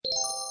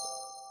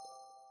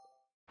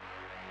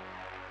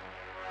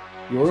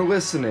You're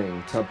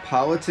listening to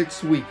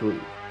Politics Weekly.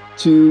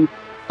 To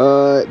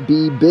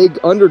be big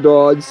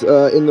underdogs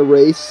in the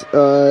race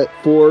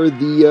for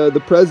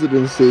the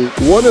presidency.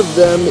 One of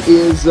them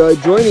is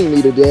joining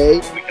me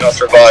today. We cannot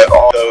survive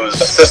all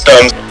those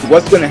systems.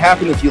 What's going to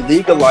happen if you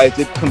legalize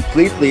it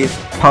completely?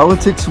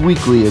 Politics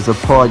Weekly is a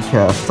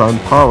podcast on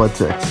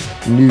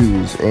politics,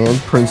 news, and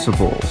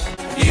principles.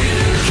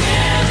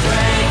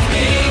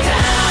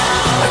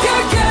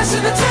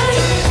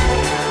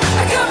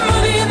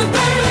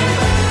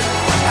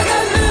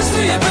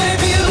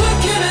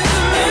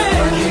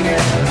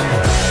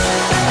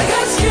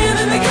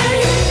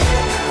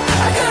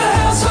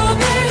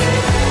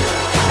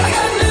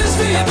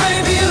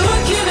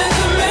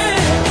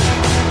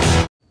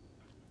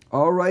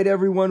 All right,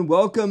 everyone,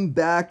 welcome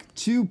back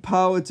to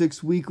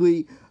Politics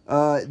Weekly.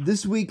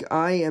 This week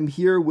I am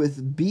here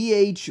with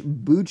B.H.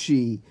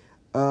 Bucci.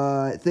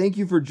 Thank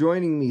you for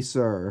joining me,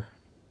 sir.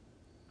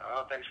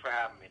 Oh, thanks for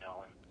having me,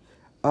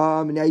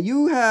 Nolan. Now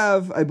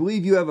I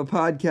believe you have a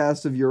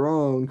podcast of your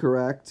own,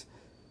 correct?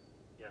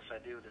 Yes, I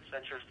do,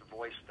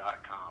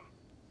 thecentristvoice.com.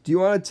 Do you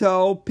want to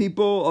tell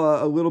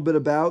people a little bit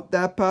about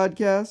that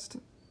podcast?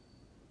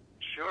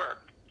 Sure.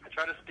 I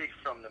try to speak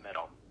from the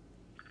middle.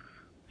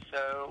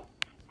 So,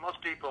 most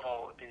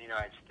people in the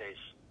United States,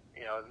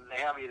 they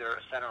have either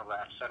a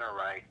center-left,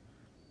 center-right,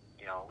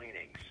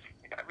 leanings.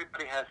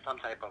 Everybody has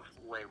some type of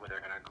way where they're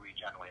going to agree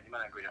generally. They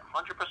might not agree 100%,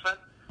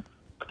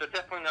 but they're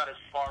definitely not as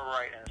far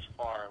right and as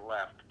far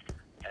left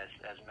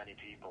as many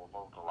people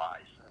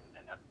vocalize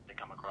and that they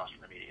come across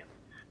from the media.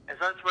 And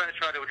so that's what I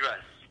try to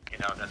address,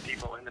 that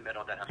people in the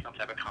middle that have some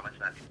type of common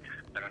sense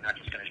that are not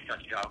just going to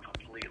shut you out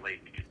completely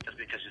just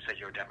because you say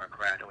you're a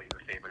Democrat or you're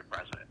a favorite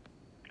president.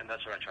 And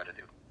that's what I try to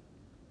do.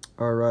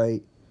 All right.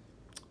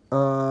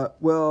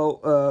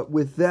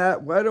 With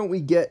that, why don't we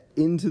get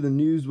into the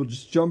news? We'll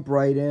just jump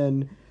right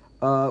in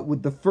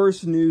with the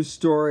first news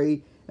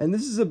story. And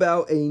this is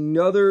about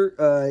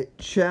another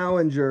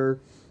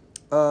challenger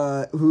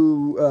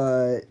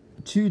to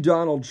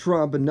Donald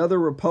Trump, another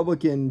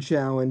Republican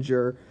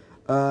challenger.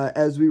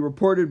 As we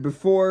reported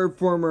before,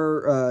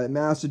 former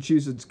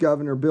Massachusetts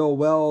Governor Bill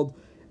Weld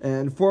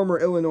and former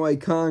Illinois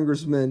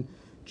Congressman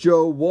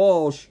Joe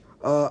Walsh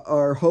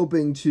are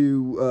hoping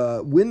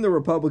to win the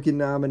Republican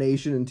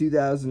nomination in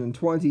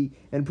 2020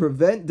 and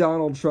prevent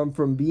Donald Trump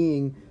from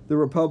being the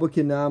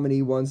Republican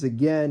nominee once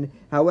again.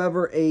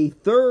 However, a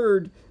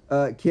third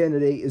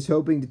candidate is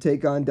hoping to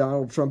take on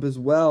Donald Trump as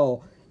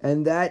well,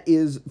 and that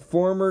is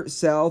former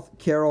South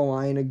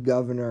Carolina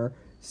Governor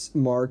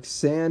Mark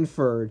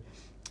Sanford.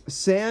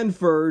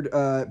 Sanford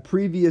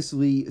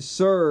previously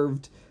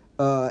served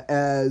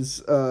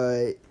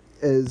he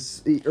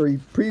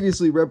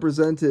previously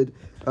represented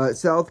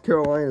South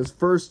Carolina's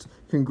 1st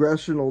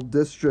congressional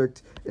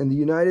district in the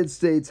United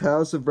States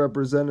House of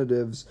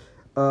Representatives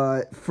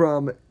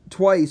from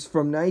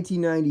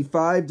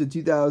 1995 to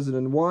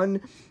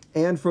 2001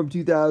 and from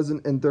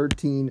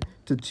 2013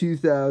 to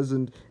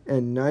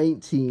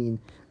 2019.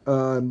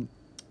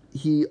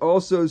 He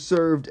also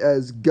served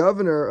as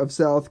governor of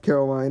South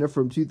Carolina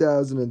from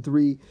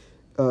 2003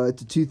 to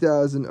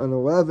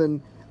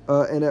 2011,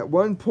 and at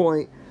one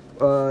point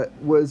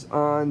was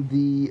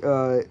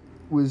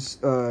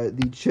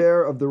the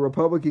chair of the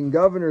Republican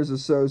Governors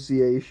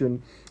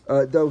Association,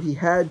 though he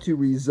had to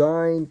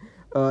resign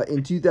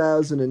in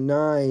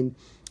 2009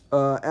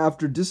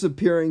 after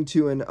disappearing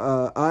to an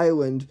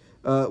island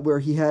where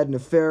he had an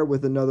affair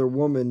with another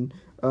woman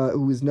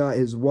who was not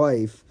his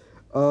wife.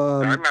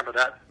 I remember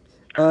that.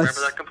 I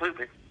remember that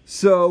completely.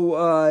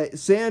 So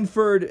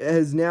Sanford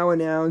has now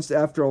announced,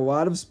 after a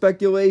lot of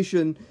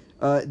speculation,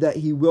 that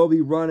he will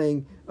be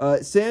running.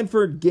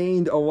 Sanford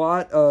gained a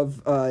lot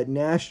of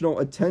national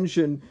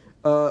attention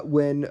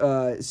when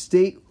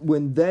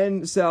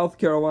then South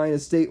Carolina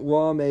state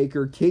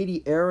lawmaker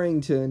Katie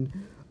Arrington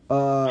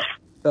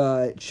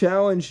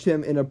challenged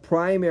him in a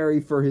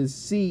primary for his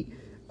seat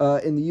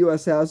in the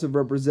U.S. House of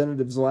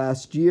Representatives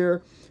last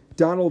year.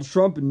 Donald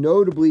Trump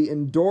notably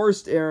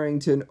endorsed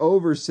Arrington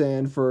over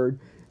Sanford.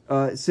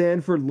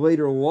 Sanford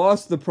later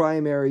lost the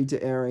primary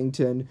to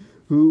Arrington,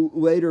 who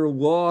later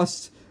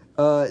lost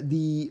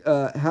the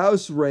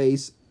House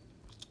race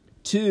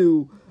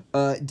to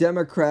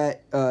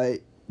Democrat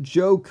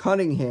Joe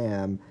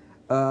Cunningham,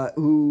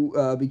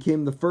 who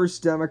became the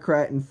first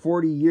Democrat in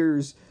 40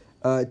 years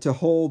to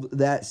hold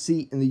that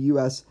seat in the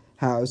U.S.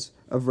 House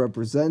of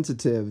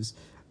Representatives.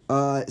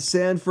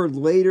 Sanford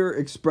later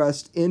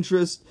expressed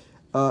interest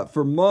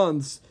for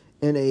months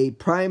in a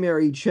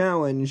primary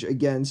challenge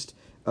against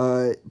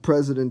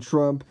President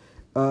Trump.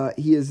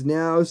 He has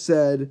now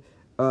said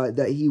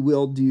that he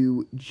will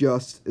do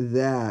just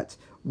that.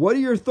 What are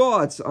your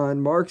thoughts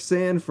on Mark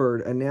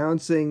Sanford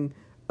announcing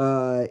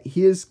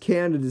his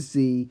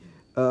candidacy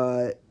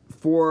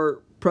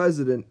for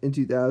president in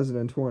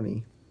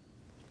 2020?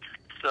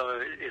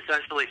 So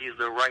essentially, he's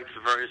the right's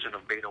version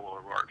of Beto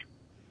O'Rourke.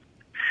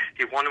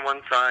 He won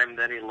one time,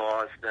 then he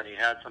lost, then he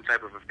had some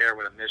type of affair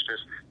with a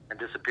mistress and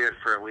disappeared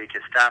for a week.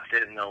 His staff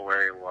didn't know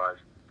where he was.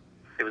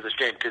 It was a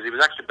shame because he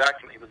was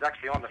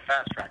actually on the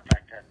fast track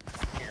back then.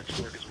 chance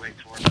to work his way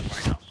towards the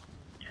White House.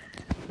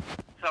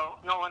 So,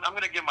 Nolan, I'm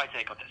going to give my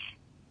take on this.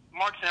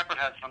 Mark Sanford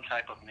has some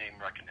type of name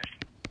recognition.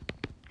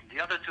 The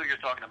other two you're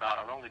talking about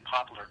are only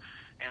popular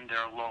in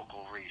their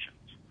local regions.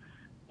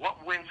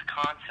 What wins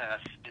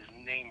contests is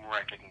name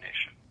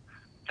recognition.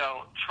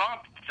 So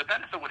Trump, the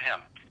benefit with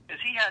him is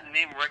he had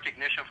name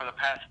recognition for the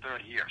past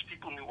 30 years.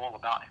 People knew all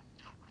about him.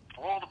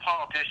 All the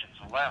politicians,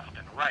 left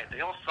and right, they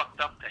all sucked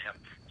up to him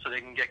so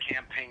they can get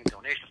campaign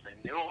donations. They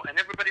knew, and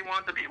everybody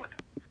wanted to be with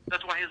him.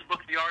 That's why his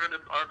book, The Art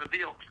of the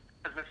Deal,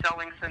 has been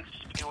selling since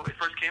it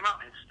first came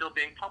out, and it's still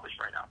being published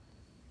right now.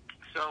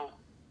 So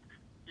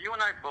you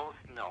and I both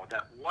know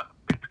that what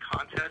wins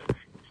contest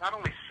is not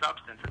only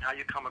substance and how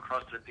you come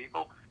across to the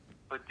people,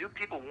 but do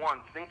people,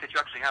 one, think that you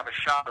actually have a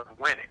shot of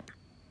winning?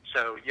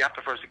 So you have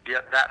to first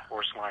get that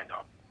horse lined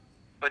up.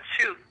 But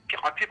two,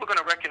 are people going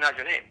to recognize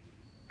your name?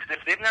 Because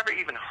if they've never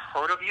even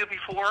heard of you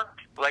before,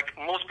 like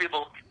most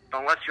people,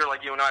 unless you're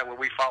like you and I, where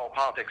we follow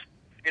politics,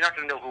 you're not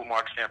going to know who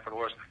Mark Sanford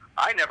was.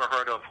 I never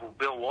heard of who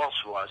Bill Walsh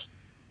was.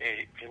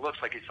 He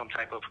looks like he's some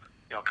type of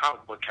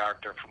comic book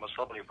character from a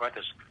Celebrity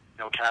Apprentice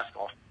cast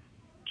off.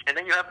 And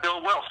then you have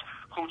Bill Wells,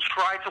 who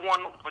tried to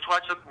run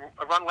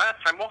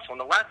last time also in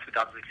the last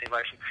 2016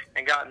 election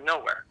and got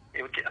nowhere. I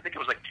think it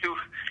was like two.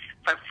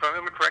 If I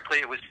remember correctly,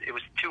 it was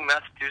two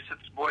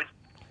Massachusetts boys.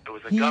 It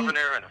was a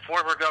governor and a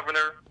former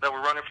governor that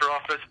were running for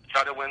office to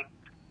try to win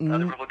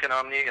the Republican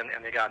nominee,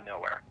 and they got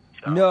nowhere.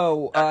 So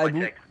no,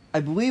 I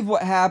believe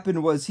what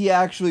happened was he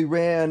actually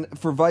ran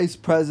for vice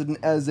president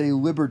as a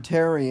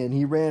libertarian.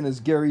 He ran as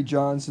Gary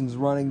Johnson's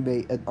running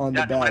mate on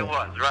the ballot. That's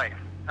what it was, right.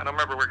 I don't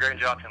remember where Gary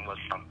Johnson was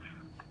from.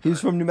 He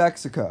was from New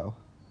Mexico.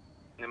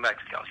 New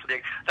Mexico. So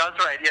that's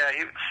right. Yeah,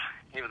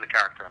 he was a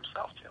character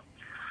himself too.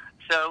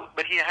 So,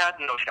 but he had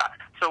no shot.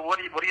 So what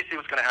do you see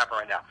what's going to happen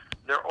right now?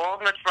 They're all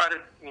going to try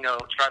to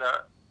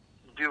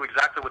do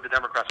exactly what the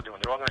Democrats are doing.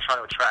 They're all going to try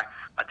to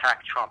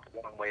attack Trump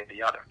one way or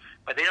the other.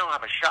 But they don't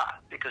have a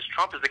shot because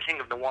Trump is the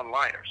king of the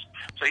one-liners.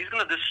 So he's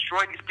going to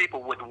destroy these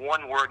people with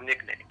one-word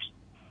nicknames.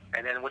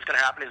 And then what's going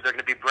to happen is they're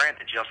going to be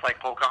branded just like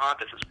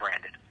Pocahontas is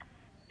branded.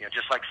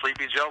 Just like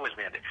Sleepy Joe is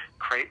branded.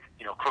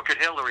 Crooked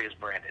Hillary is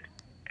branded.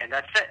 And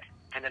that's it.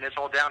 And then it's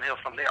all downhill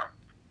from there.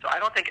 So I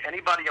don't think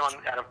anybody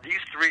out of these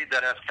three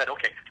that have said,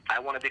 okay, I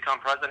want to become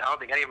president, I don't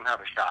think any of them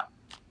have a shot.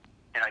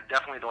 And I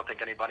definitely don't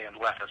think anybody on the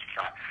left has a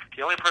shot.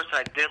 The only person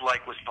I did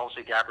like was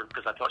Tulsi Gabbard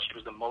because I thought she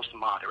was the most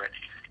moderate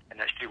and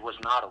that she was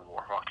not a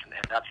war hawk. And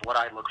that's what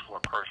I look for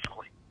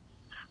personally.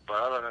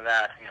 But other than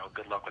that,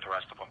 good luck with the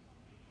rest of them.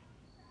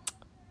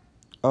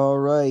 All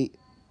right.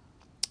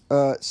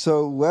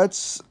 So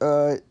let's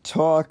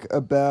talk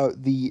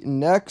about the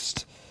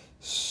next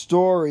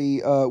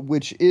story,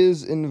 which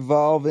is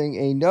involving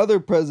another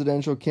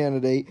presidential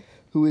candidate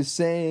who is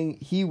saying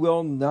he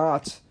will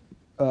not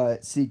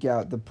seek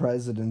out the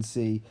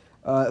presidency.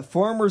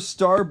 Former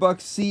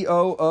Starbucks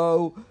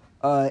COO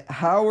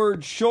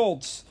Howard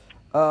Schultz,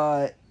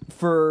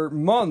 for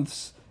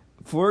months,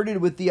 flirted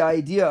with the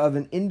idea of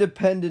an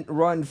independent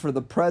run for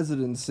the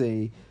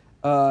presidency,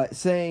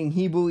 saying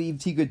he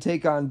believed he could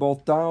take on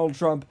both Donald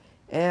Trump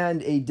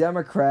and a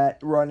Democrat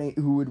running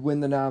who would win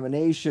the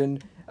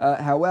nomination.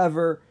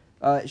 However,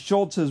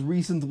 Schultz has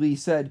recently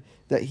said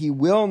that he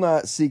will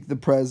not seek the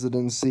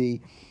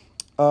presidency.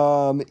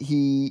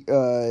 He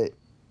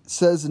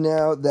says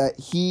now that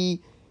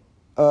he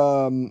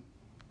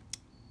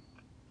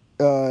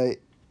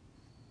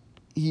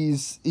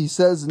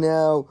says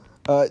now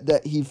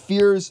that he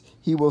fears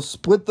he will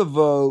split the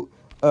vote,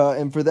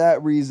 and for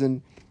that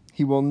reason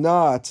he will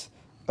not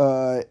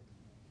run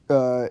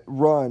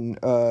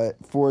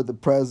for the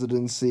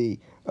presidency.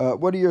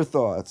 What are your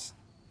thoughts?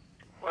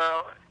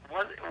 Well,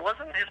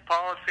 wasn't his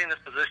policy in this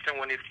position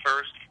when he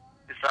first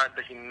decided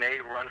that he may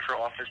run for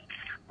office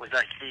was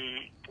that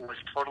he was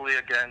totally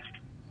against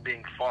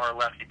being far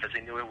left because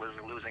he knew it was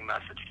a losing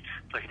message.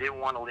 So he didn't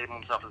want to label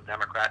himself as a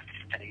Democrat,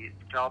 and he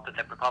felt that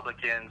the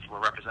Republicans were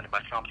represented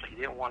by Trump, so he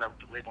didn't want to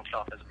label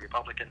himself as a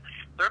Republican.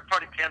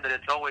 Third-party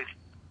candidates always,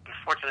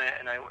 unfortunate,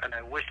 and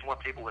I wish more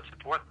people would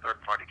support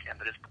third-party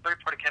candidates, but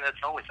third-party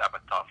candidates always have a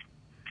tough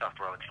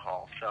road to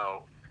haul.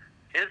 So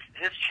his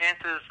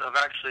chances of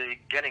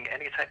actually getting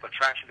any type of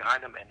traction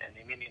behind him and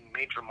meaning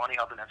major money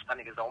other than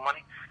spending his own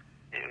money,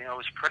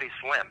 was pretty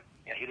slim.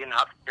 He didn't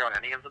have to appear on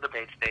any of the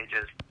debate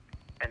stages.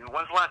 And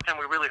when's the last time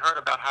we really heard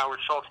about Howard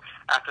Schultz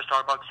after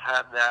Starbucks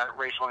had that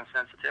racial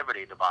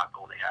insensitivity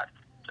debacle they had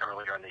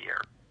earlier in the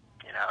year?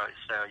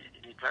 So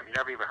you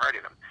never even heard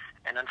of him.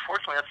 And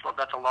unfortunately,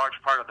 that's a large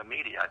part of the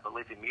media. I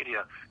believe the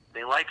media,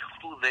 they like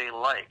who they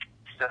like.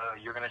 So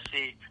you're going to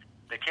see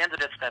the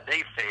candidates that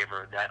they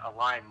favor that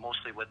align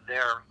mostly with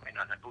their, I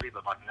believe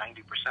about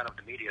 90% of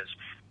the media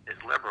is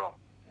liberal,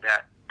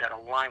 that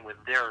align with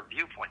their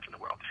viewpoints in the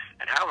world.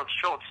 And Howard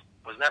Schultz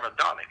was never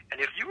done it. And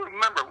if you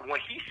remember,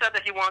 when he said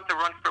that he wanted to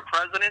run for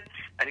president,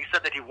 and he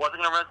said that he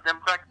wasn't going to run as a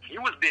Democrat, he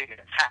was being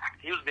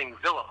attacked. He was being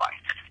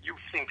vilified. You've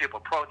seen people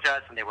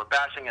protest, and they were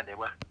bashing, and they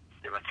were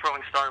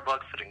throwing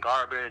Starbucks in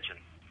garbage, and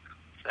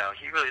so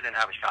he really didn't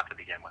have a shot to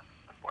begin with,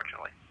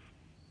 unfortunately.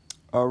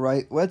 All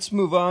right, let's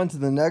move on to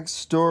the next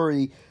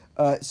story.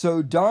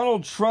 So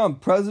Donald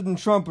Trump, President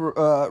Trump,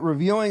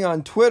 revealing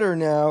on Twitter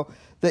now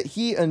that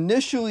he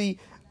initially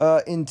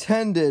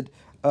intended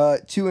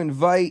to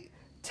invite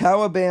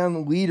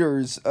Taliban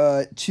leaders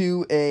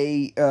to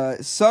a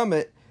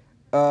summit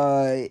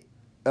at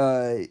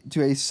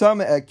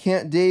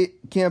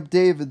Camp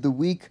David the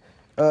week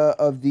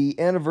of the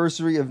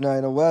anniversary of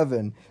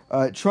 9/11.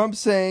 Trump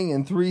saying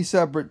in 3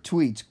 separate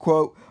tweets,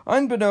 quote,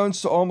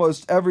 "Unbeknownst to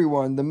almost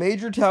everyone, the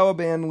major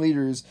Taliban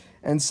leaders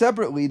and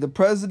separately the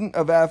president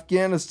of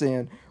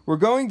Afghanistan were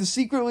going to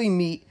secretly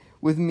meet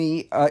with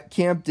me at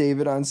Camp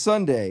David on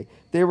Sunday.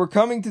 They were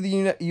coming to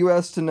the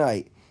U.S.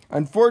 tonight.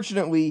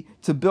 Unfortunately,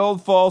 to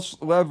build false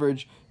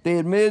leverage, they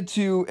admitted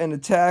to an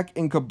attack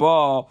in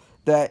Kabul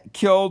that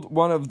killed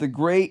one of the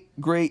great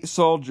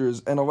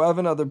soldiers and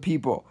 11 other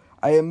people.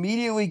 I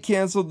immediately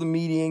canceled the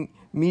meeting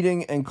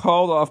and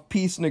called off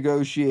peace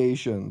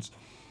negotiations."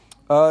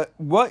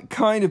 What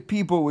kind of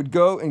people would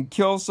go and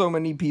kill so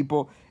many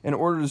people in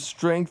order to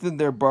strengthen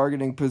their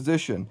bargaining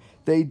position?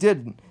 They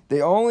didn't.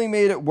 They only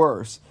made it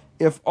worse.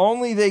 If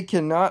only they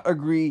cannot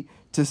agree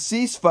to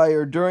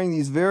ceasefire during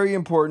these very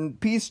important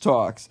peace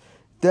talks,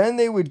 then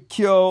they would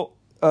kill.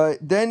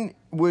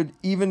 Would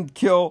even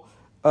kill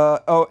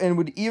 12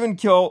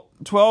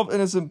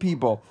 innocent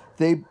people.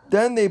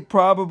 They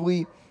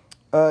probably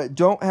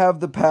don't have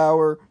the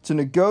power to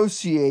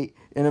negotiate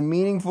in a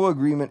meaningful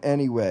agreement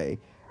anyway.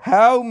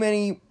 How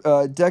many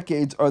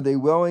decades are they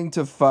willing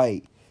to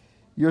fight?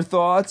 Your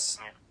thoughts?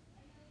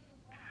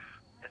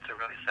 It's a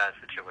really sad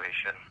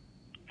situation.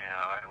 You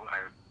know,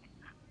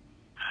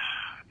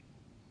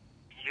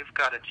 you've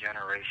got a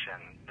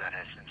generation that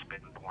has since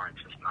been born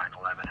since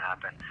 9/11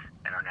 happened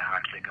and are now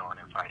actually going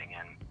and fighting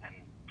in. And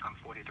I'm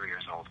 43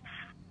 years old,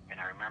 and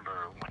I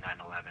remember when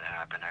 9/11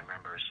 happened. I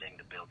remember seeing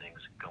the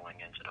buildings going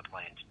into the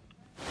planes.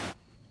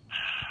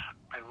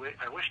 I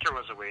wish there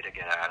was a way to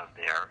get out of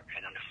there,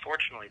 and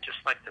unfortunately,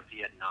 just like the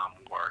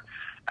Vietnam War,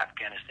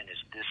 Afghanistan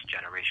is this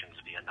generation's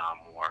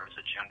Vietnam War. It's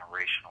a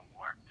generational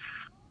war.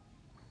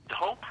 The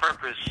whole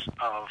purpose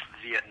of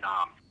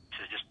Vietnam,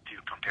 to just do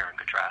compare and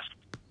contrast,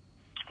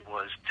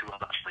 was to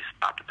actually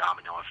stop the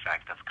domino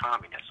effect of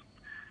communism.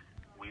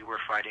 We were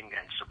fighting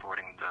and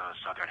supporting the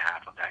southern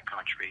half of that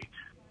country.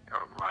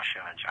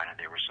 Russia and China,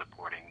 they were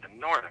supporting the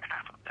northern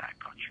half of that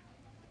country.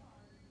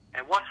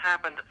 And what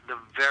happened the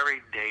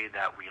very day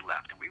that we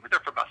left? And we were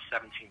there for about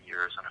 17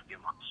 years and a few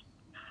months.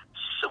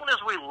 As soon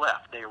as we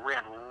left, they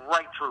ran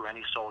right through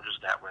any soldiers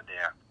that were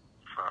there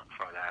for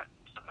that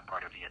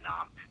part of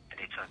Vietnam, and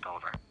they took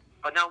over.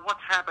 But now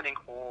what's happening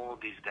all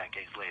these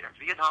decades later?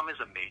 Vietnam is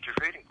a major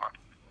trading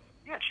partner.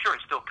 Yeah, sure,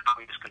 it's still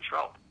communist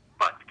controlled.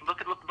 But look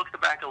at the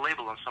back of the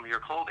label on some of your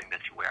clothing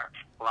that you wear.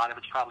 A lot of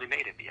it's probably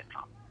made in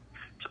Vietnam.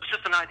 So it's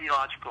just an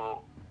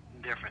ideological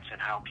difference in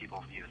how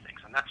people view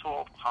things. And that's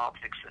all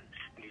politics and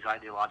these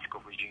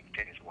ideological regime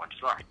change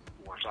wars are.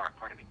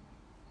 Pardon me.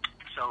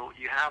 So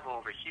you have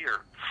over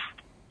here,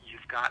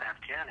 you've got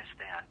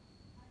Afghanistan.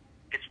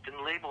 It's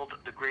been labeled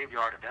the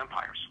graveyard of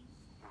empires.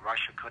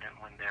 Russia couldn't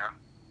win there.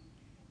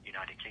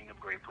 United Kingdom,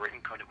 Great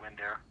Britain couldn't win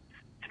there.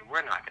 And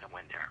we're not going to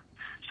win there.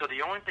 So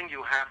the only thing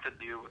you have to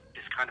do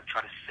is kind of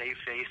try to save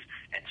face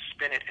and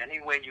spin it any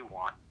way you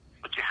want,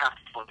 but you have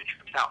to pull the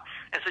troops out.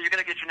 And so you're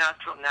going to get your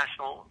natural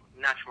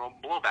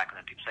blowback, and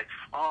then people say,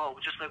 "Oh,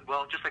 just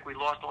like we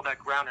lost all that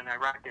ground in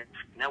Iraq, and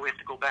now we have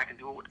to go back and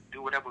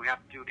do whatever we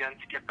have to do again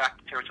to get back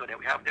the territory that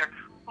we have there."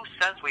 Who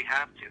says we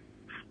have to?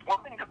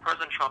 One thing that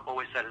President Trump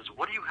always said is,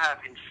 "What do you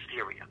have in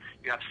Syria?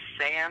 You have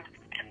sand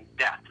and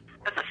death."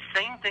 That's the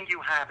same thing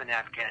you have in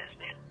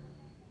Afghanistan.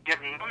 You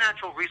have no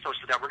natural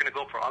resources that we're going to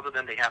go for other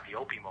than they have the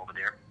opium over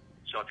there.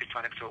 So if you're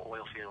trying to throw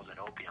oil fields and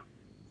opium,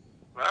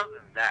 but other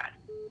than that,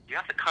 you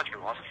have to cut your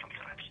losses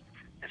sometimes.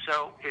 And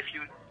so if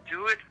you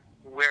do it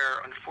where,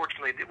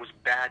 unfortunately, it was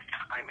bad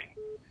timing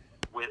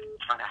with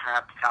trying to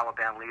have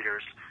Taliban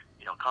leaders,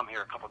 come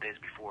here a couple of days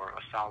before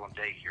a solemn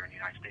day here in the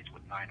United States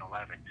with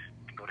 9/11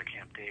 and go to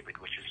Camp David,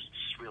 which is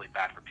really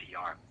bad for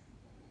PR.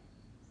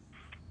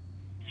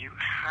 You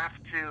have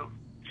to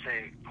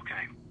say,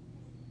 okay,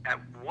 at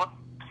what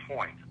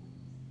point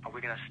are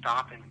we going to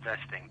stop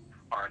investing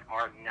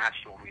our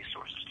natural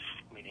resources,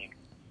 meaning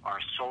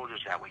our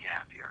soldiers that we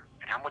have here,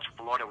 and how much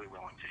blood are we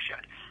willing to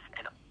shed,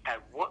 and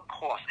at what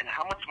cost, and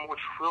how much more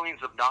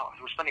trillions of dollars?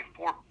 We're spending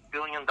 $4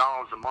 billion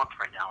a month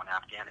right now in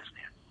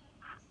Afghanistan.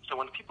 So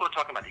when people are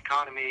talking about the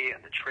economy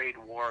and the trade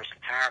wars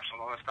and tariffs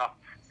and all that stuff,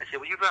 I say,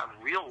 well, you've got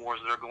real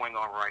wars that are going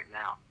on right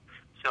now.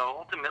 So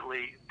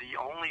ultimately, the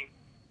only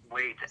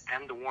way to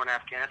end the war in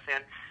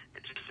Afghanistan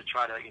is just to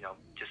try to,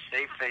 just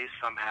save face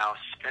somehow,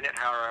 spin it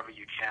however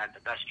you can,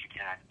 the best you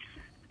can.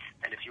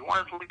 And if you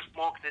want to leave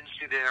small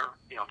contingency there,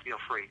 feel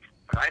free.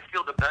 But I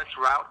feel the best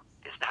route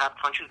is to have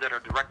countries that are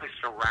directly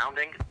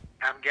surrounding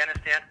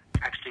Afghanistan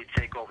actually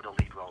take over the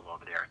lead role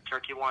over there.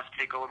 Turkey wants to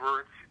take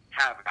over,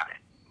 have at it.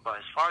 But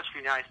as far as for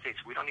the United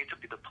States, we don't need to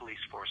be the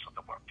police force of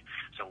the world.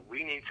 So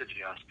we need to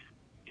just,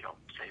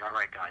 say, all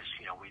right, guys,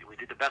 we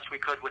did the best we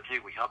could with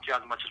you. We helped you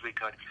out as much as we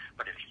could.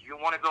 But if you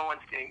want to go and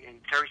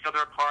tear each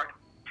other apart,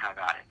 have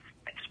at it.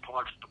 And just pull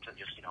our stops and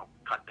just,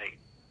 cut bait.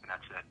 And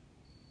that's it.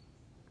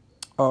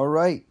 All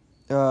right.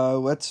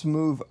 Let's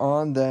move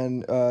on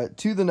then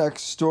to the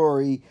next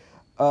story.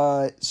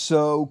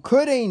 So,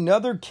 could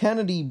another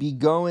Kennedy be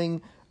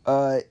going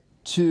to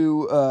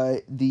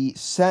the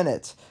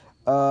Senate?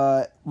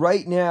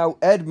 Right now,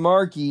 Ed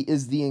Markey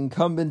is the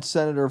incumbent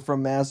senator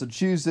from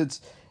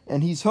Massachusetts,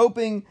 and he's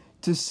hoping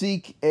to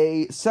seek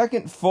a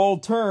second full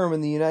term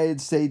in the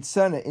United States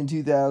Senate in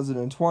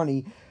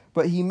 2020,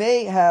 but he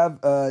may have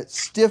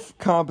stiff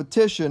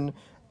competition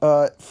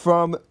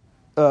from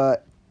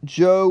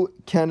Joe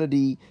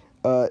Kennedy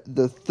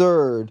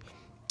III.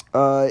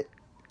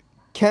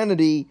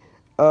 Kennedy,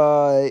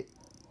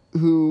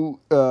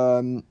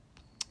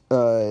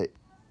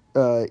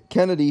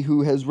 Kennedy,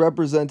 who has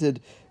represented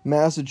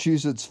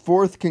Massachusetts'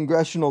 4th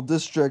congressional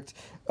district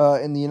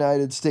in the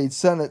United States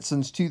Senate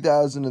since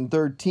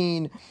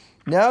 2013,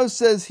 now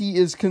says he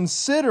is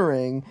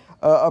considering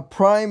a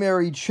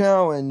primary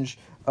challenge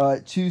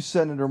to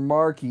Senator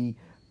Markey,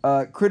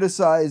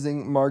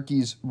 criticizing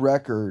Markey's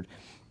record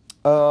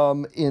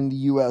in the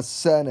U.S.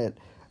 Senate.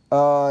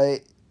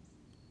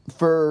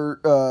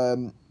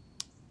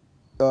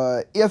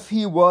 If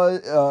he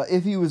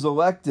was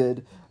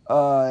elected,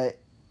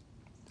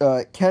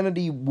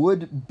 Kennedy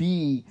would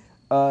be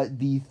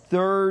the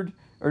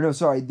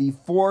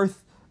 4th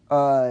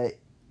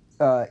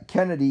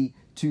Kennedy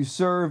to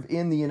serve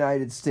in the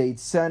United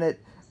States Senate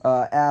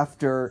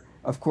after,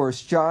 of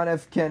course, John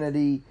F.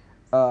 Kennedy,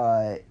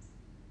 Robert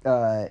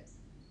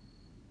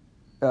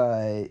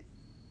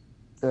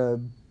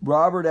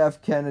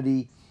F.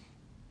 Kennedy.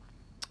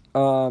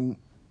 Hold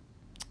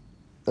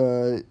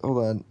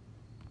on.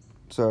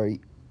 Sorry.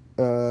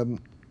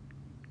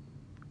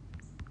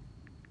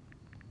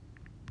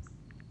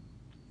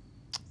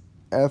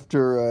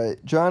 After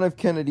John F.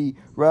 Kennedy,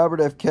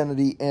 Robert F.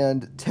 Kennedy,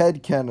 and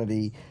Ted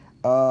Kennedy.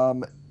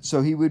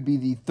 So he would be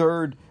the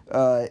 3rd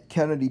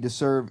Kennedy to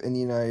serve in the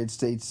United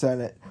States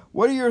Senate.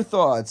 What are your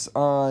thoughts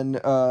on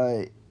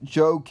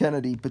Joe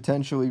Kennedy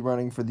potentially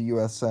running for the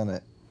U.S.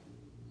 Senate?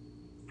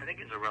 I think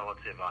he's a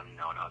relative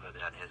unknown other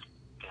than his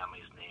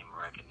family's name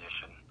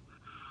recognition.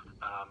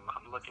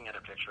 I'm looking at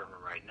a picture of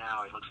him right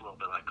now. He looks a little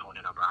bit like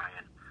Conan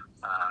O'Brien.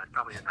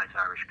 Probably a nice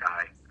Irish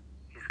guy.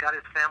 He's got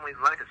his family's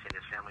legacy and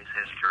his family's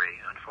history.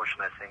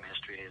 Unfortunately, that same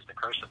history is the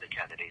curse of the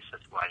Kennedys.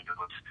 That's why he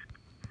was,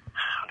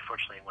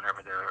 unfortunately,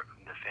 whenever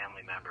the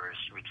family members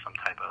reach some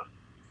type of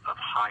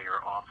higher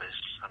office,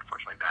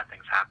 unfortunately, bad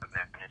things happen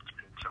there, and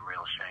it's a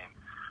real shame.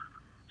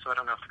 So I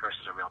don't know if the curse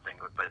is a real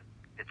thing, but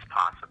it's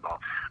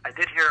possible. I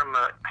did hear him,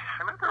 I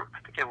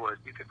think it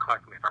was, you could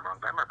correct me if I'm wrong,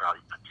 but I remember about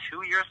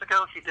 2 years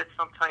ago he did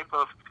some type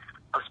of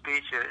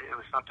speech. It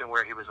was something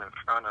where he was in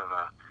front of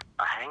a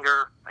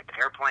hangar, like an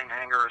airplane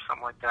hangar or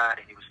something like that,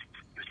 and he was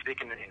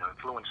speaking,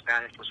 fluent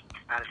Spanish.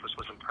 Spanish was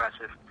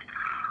impressive.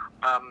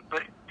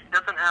 But it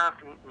doesn't have,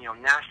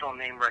 national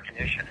name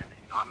recognition. And,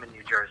 I'm in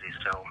New Jersey,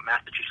 so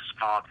Massachusetts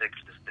politics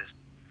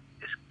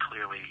is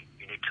clearly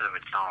unique to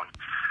its own.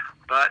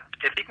 But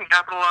if he can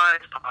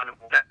capitalize on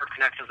whatever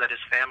connections that his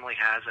family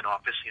has in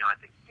office, I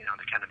think,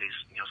 the Kennedys,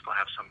 still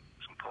have some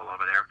pull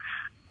over there,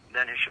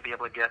 then he should be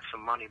able to get some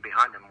money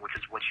behind him, which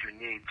is what you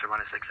need to run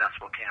a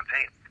successful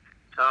campaign.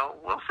 So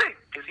we'll see.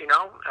 Because,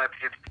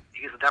 if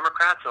he's a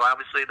Democrat, so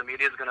obviously the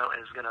media is gonna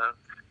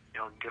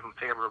give him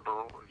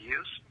favorable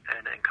views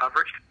and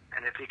coverage.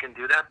 And if he can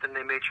do that, then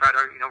they may try to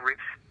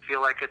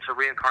feel like it's a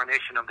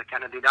reincarnation of the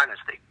Kennedy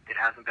dynasty. It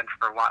hasn't been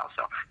for a while.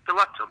 So good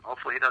luck to him.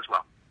 Hopefully he does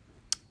well.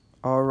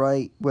 All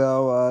right.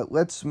 Well,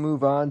 let's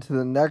move on to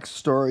the next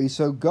story.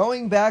 So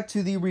going back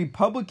to the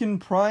Republican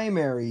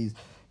primaries,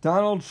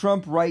 Donald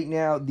Trump right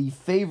now the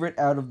favorite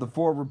out of the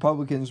 4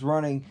 Republicans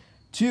running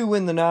to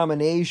win the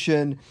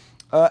nomination.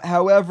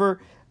 However,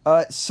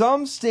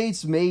 some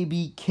states may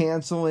be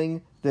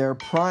canceling their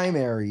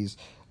primaries.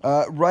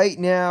 Right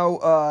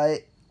now,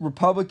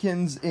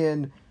 Republicans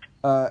in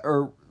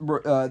the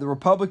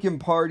Republican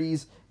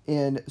parties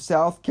in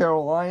South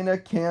Carolina,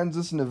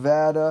 Kansas,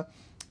 Nevada,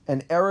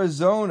 and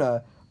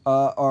Arizona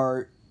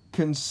are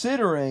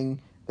considering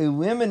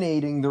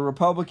eliminating the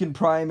Republican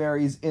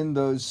primaries in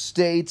those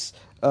states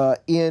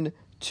in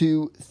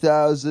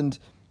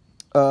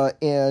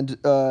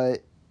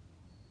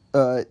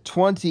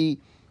 2020.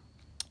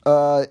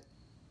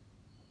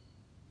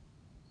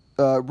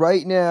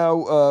 Right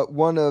now,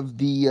 one of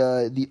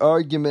the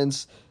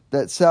arguments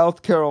that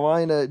South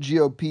Carolina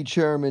GOP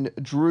Chairman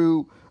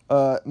Drew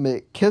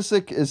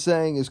McKissick is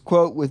saying is,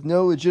 quote, with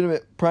no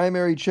legitimate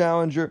primary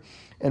challenger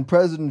and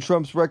President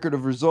Trump's record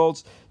of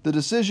results, the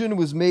decision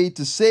was made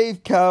to save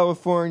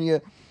South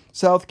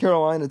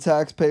Carolina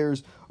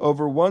taxpayers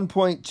over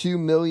 $1.2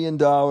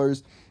 million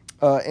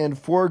and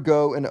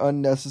forego an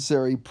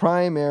unnecessary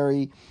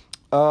primary.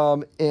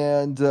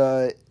 And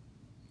on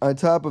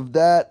top of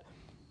that,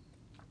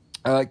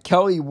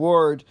 Kelly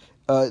Ward,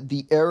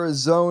 the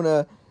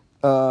Arizona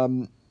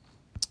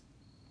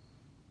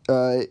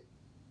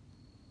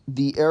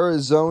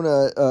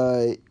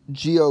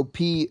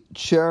GOP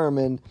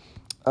chairman,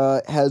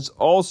 has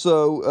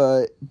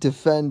also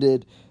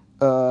defended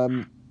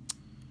the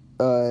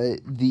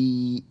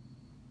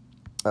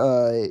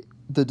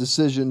the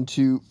decision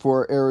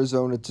for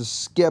Arizona to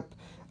skip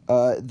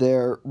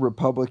their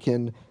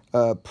Republican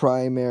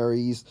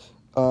primaries.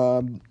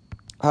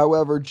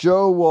 However,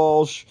 Joe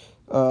Walsh,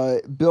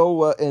 Bill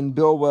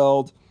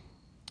Weld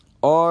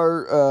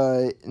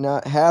are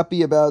not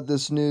happy about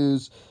this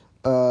news.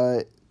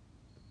 Right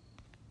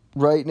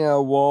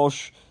now,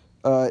 Walsh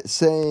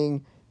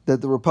saying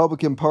that the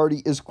Republican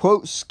Party is,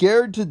 quote,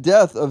 scared to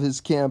death of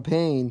his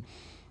campaign.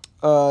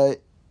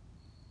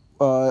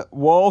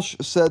 Walsh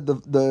said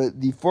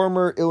the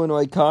former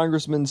Illinois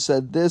congressman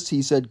said this.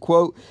 He said,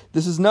 quote,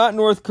 "This is not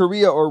North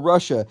Korea or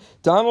Russia.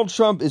 Donald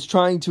Trump is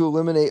trying to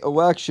eliminate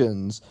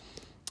elections."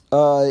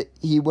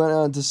 He went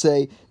on to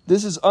say,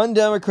 "This is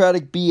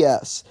undemocratic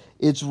BS.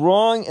 It's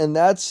wrong, and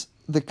that's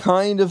the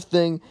kind of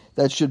thing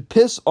that should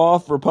piss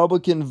off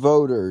Republican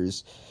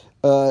voters."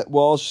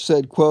 Walsh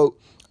said, quote,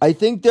 "I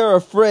think they're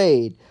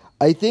afraid.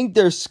 I think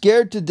they're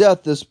scared to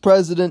death this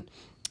president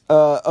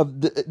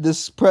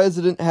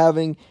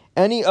having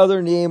any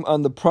other name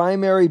on the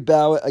primary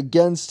ballot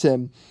against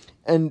him,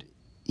 and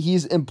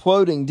he's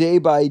imploding day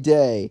by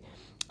day."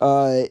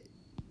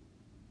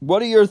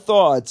 What are your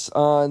thoughts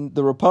on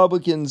the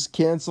Republicans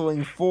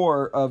canceling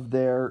 4 of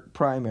their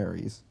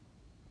primaries?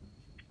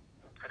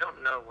 I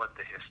don't know what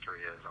the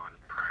history is on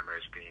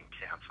primaries being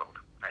canceled.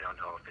 I don't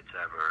know if it's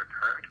ever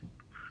occurred.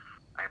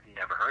 I've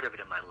never heard of it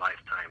in my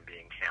lifetime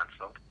being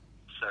canceled,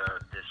 so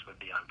this would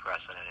be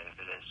unprecedented if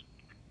it is.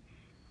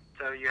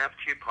 So you have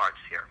 2 parts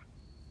here.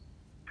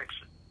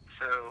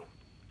 So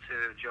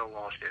to Joe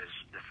Walsh's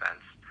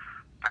defense,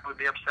 I would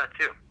be upset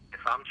too.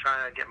 If I'm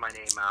trying to get my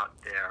name out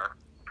there,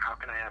 how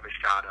can I have a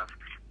shot of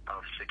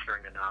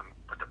securing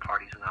the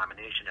party's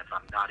nomination if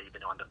I'm not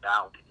even on the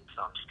ballot in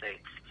some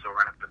states? So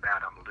right off the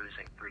bat, I'm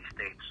losing 3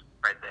 states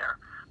right there.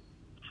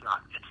 It's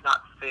not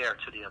fair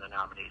to the other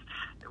nominees.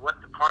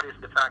 What the party is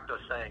de facto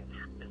saying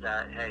is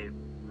that, hey,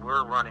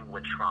 we're running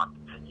with Trump,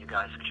 and you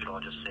guys should all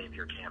just save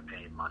your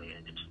campaign money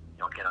and just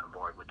get on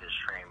board with this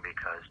train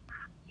because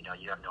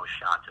you have no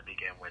shot to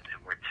begin with,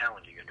 and we're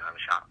telling you don't have a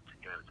shot to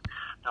begin with.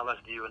 Now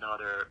let's do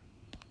another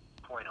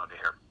point over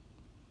here.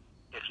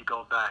 If you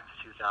go back to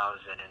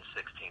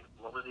 2016,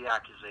 what was the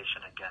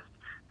accusation against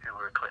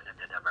Hillary Clinton and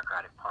the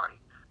Democratic Party?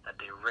 That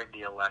they rigged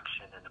the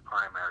election and the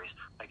primaries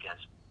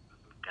against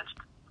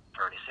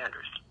Bernie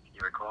Sanders.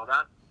 You recall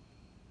that?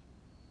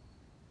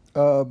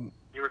 You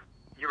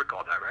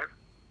recall that, right?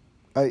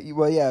 I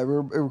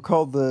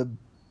recall the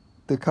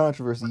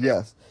controversy. Okay.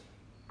 Yes.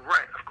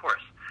 Right, of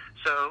course.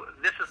 So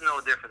this is no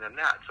different than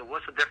that. So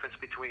what's the difference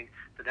between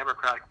the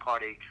Democratic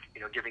Party,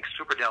 giving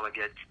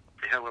superdelegates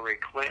to Hillary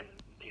Clinton,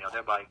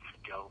 thereby,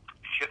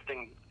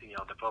 shifting, the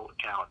vote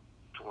count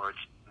towards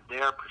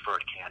their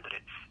preferred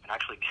candidate, and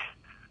actually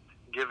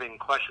giving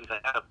questions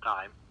ahead of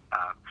time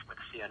with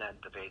CNN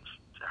debates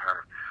to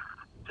her.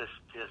 This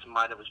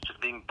might have was just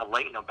being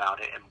blatant about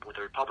it, and with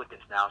the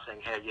Republicans now saying,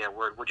 "Hey, yeah,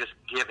 we're just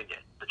giving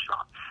it to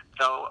Trump."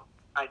 So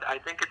I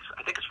think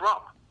it's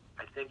wrong.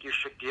 I think you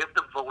should give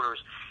the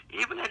voters,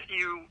 even if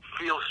you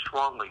feel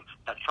strongly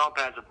that Trump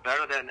has a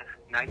better than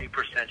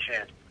 90%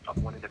 chance of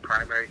winning the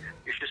primary,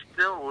 you should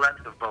still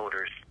let the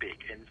voters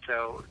speak. And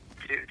so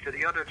to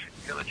the other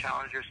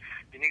challengers,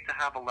 you need to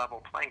have a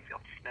level playing field.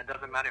 And it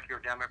doesn't matter if you're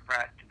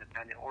Democrat,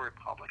 Independent, or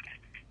Republican.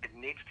 It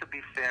needs to be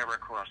fair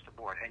across the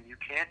board. And you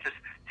can't just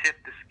tip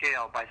the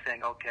scale by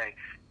saying, okay,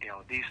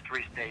 these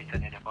 3 states,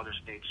 and then if other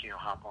states,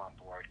 hop on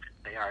board,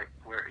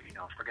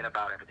 forget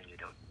about everything you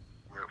do.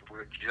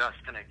 We're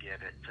just going to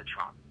give it to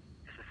Trump.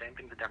 It's the same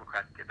thing the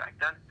Democrats did back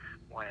then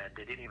when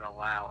they didn't even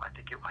allow, I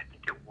think it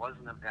was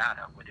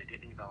Nevada, where they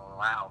didn't even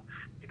allow,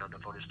 the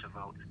voters to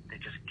vote. They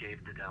just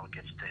gave the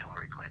delegates to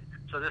Hillary Clinton.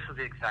 So this is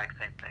the exact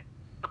same thing.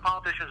 The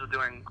politicians are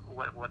doing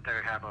what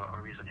they have a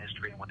recent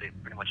history, and what they've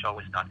pretty much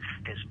always done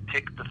is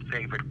pick the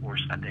favorite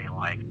horse that they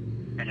like,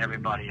 and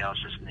everybody else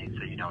just needs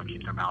to,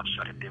 keep their mouths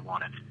shut if they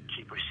want to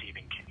keep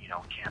receiving,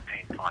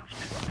 campaign funds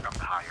from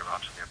the higher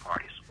ups of their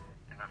parties.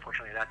 And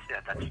unfortunately, that's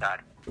it. That's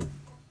sad.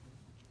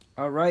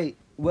 All right.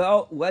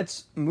 Well,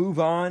 let's move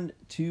on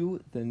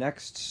to the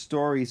next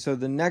story. So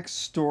the next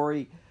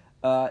story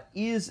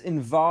is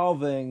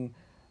involving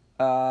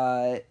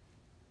the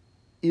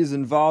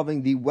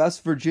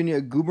West Virginia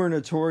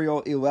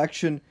gubernatorial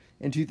election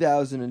in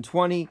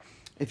 2020.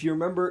 If you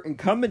remember,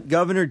 incumbent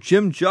Governor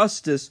Jim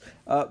Justice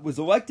was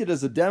elected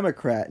as a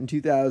Democrat in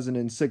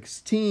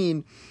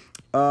 2016,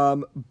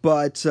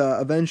 but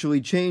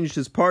eventually changed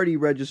his party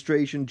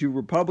registration to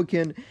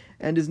Republican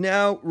and is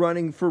now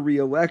running for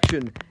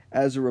re-election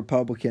as a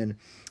Republican.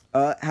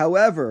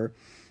 However,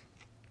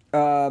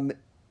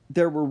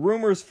 there were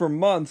rumors for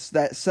months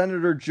that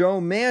Senator Joe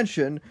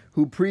Manchin,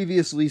 who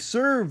previously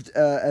served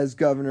as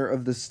governor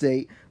of the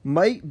state,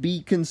 might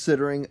be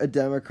considering a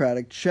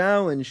Democratic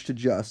challenge to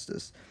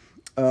Justice.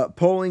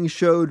 Polling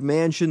showed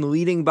Manchin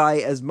leading by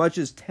as much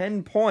as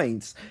 10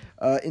 points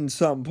in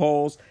some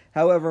polls.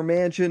 However,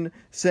 Manchin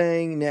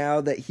saying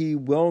now that he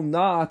will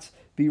not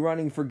be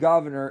running for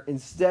governor,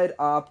 instead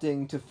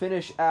opting to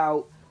finish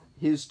out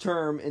his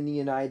term in the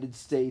United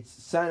States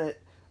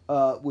Senate,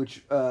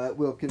 which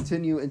will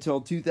continue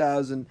until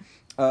 2022.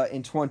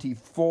 in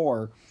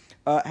 24.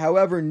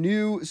 However,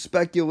 new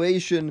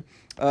speculation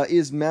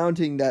is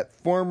mounting that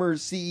former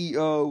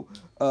CEO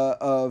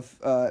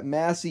of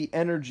Massey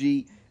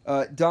Energy,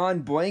 Don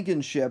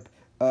Blankenship,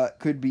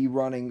 could be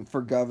running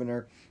for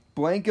governor.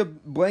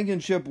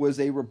 Blankenship was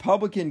a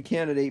Republican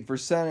candidate for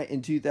Senate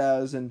in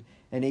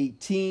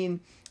 2018.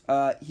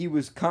 He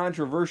was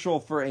controversial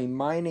for a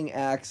mining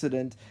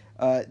accident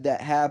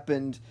that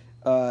happened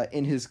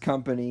in his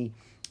company.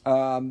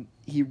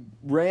 He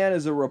ran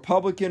as a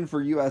Republican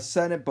for U.S.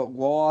 Senate but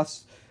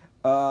lost.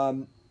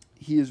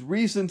 He has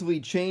recently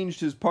changed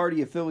his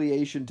party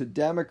affiliation to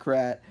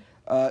Democrat,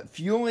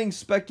 fueling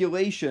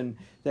speculation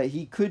that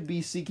he could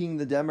be seeking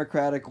the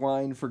Democratic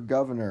line for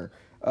governor.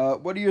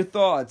 What are your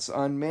thoughts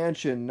on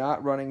Manchin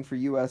not running for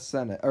U.S.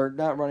 Senate, or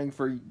not running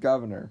for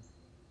governor?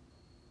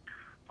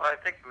 Well, I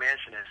think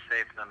Manchin is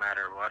safe no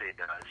matter what he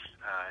does.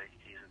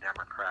 He's a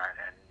Democrat,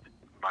 and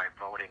by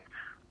voting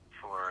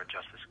for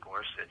Justice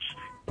Gorsuch,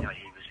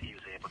 he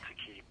was able to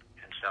keep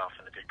himself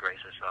in the good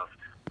graces of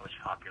his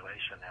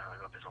population,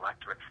 of his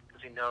electorate,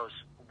 because he knows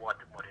what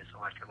his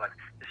electorate like.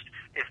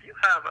 If you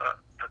have a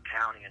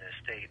county and a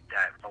state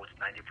that votes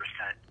 90%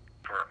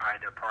 for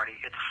either party,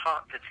 it's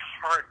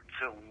hard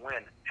to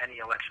win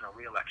any election or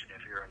re-election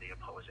if you're in the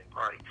opposing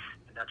party,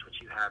 and that's what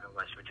you have in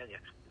West Virginia.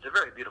 It's a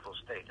very beautiful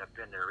state. I've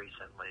been there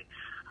recently,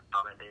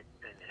 and they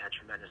had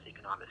tremendous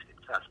economic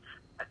success.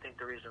 I think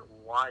the reason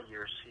why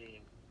you're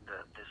seeing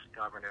this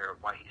governor,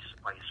 why he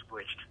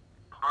switched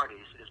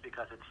parties, is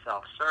because it's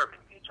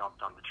self-serving. He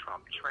jumped on the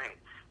Trump train.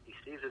 He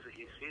sees his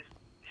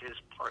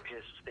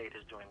state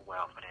is doing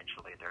well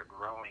financially. They're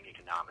growing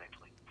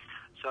economically.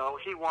 So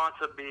he wants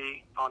to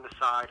be on the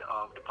side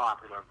of the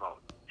popular vote.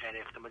 And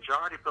if the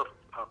majority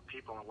of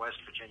people in West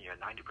Virginia,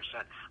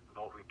 90%,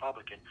 vote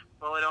Republican,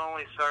 well, it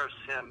only serves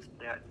him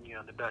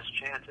the best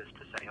chances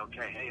to say,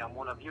 okay, hey, I'm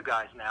one of you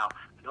guys now.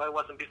 I know I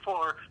wasn't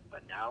before,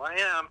 but now I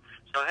am.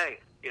 So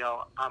hey,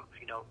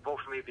 vote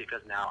for me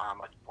because now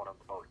I'm going to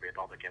vote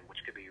Republican,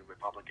 which could be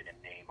Republican in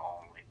name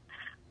only.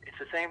 It's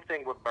the same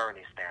thing with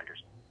Bernie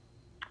Sanders.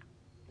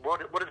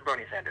 What is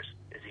Bernie Sanders?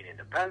 Is he an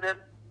independent?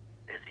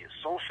 Is he a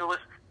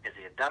socialist? Is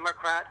he a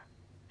Democrat?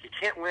 He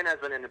can't win as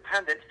an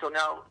independent, so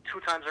now 2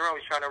 times in a row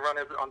he's trying to run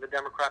on the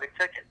Democratic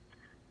ticket.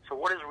 So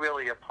what is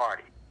really a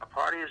party? A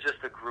party is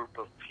just a group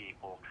of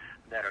people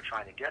that are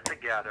trying to get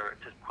together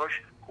to push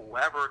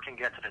whoever can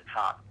get to the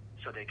top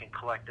so they can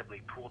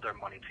collectively pool their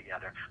money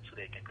together so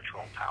they can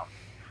control power.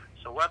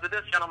 So whether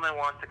this gentleman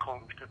wants to call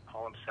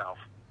himself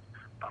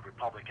a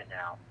Republican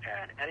now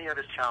and any of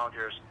his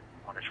challengers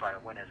want to try to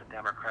win as a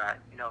Democrat,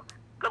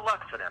 good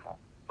luck to them all.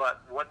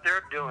 But what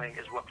they're doing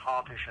is what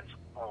politicians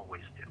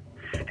always do.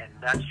 And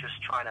that's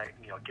just trying to,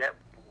 get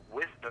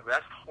with the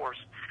best horse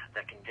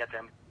that can get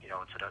them, to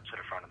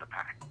the front of the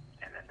pack.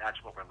 And then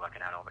that's what we're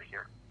looking at over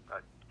here.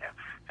 But yeah,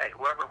 hey,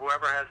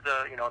 whoever has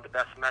the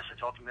best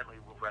message ultimately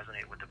will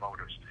resonate with the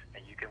voters.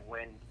 And you can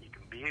win, you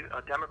can be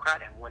a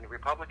Democrat and win a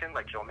Republican,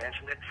 like Joe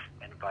mentioned it,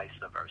 and vice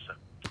versa.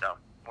 So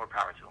more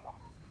power to them all.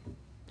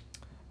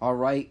 All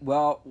right.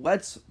 Well,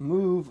 let's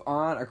move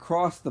on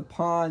across the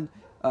pond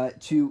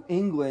to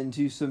England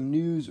to some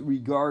news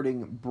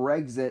regarding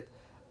Brexit.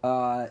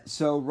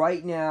 So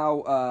right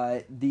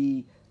now,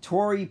 the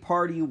Tory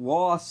party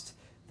lost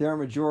their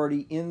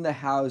majority in the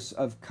House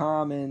of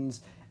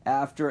Commons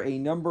after a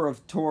number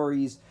of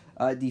Tories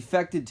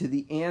defected to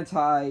the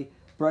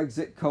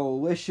anti-Brexit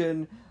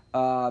coalition.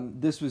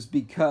 This was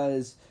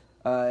because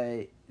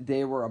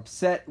they were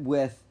upset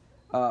with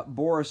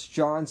Boris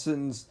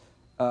Johnson's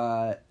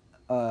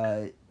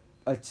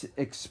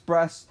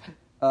express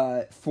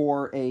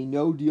for a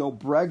no-deal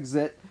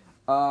Brexit.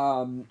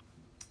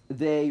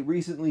 They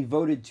recently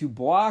voted to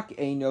block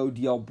a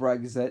no-deal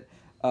Brexit.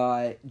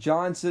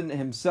 Johnson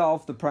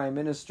himself, the Prime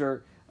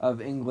Minister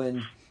of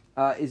England,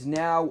 is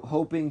now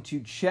hoping to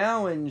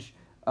challenge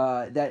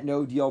that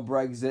no-deal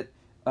Brexit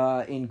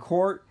in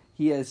court.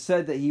 He has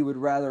said that he would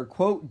rather,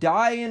 quote,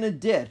 die in a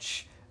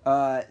ditch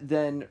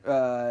than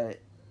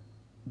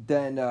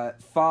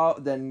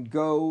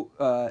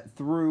go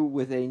through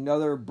with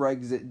another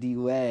Brexit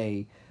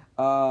delay.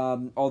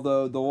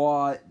 Although the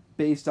law,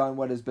 based on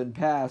what has been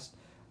passed,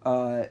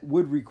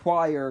 would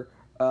require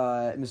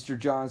Mr.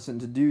 Johnson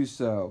to do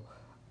so.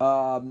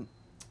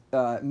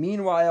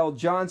 Meanwhile,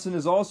 Johnson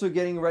is also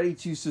getting ready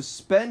to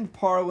suspend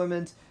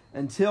Parliament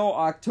until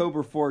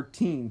October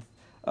 14th.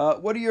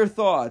 What are your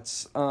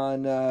thoughts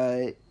on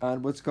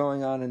what's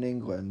going on in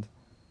England?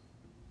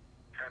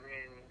 I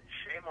mean,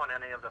 shame on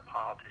any of the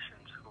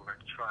politicians who are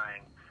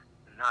trying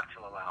not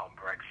to allow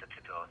Brexit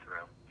to go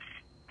through.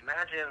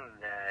 Imagine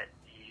that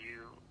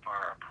you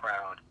are a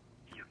proud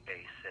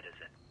UK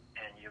citizen,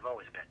 and you've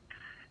always been,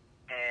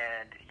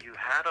 and you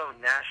had a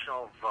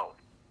national vote,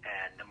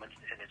 and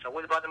it's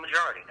always about the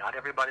majority. Not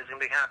everybody's going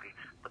to be happy,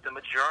 but the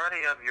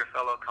majority of your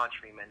fellow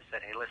countrymen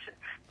said, hey, listen,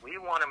 we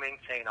want to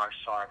maintain our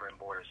sovereign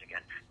borders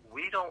again.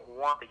 We don't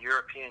want the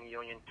European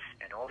Union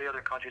and all the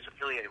other countries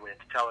affiliated with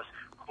it to tell us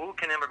who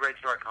can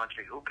immigrate to our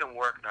country, who can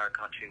work in our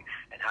country,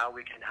 and how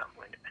we can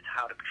and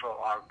how to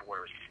control our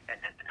borders and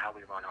how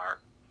we run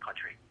our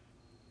country.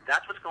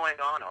 That's what's going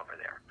on over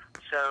there.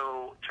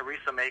 So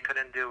Theresa May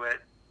couldn't do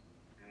it.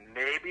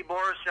 Maybe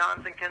Boris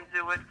Johnson can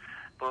do it.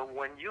 But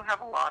when you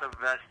have a lot of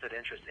vested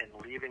interest in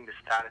leaving the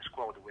status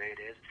quo the way it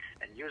is,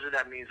 and usually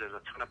that means there's a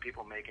ton of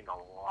people making a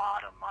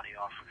lot of money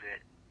off of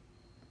it,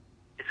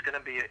 it's gonna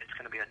be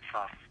a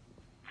tough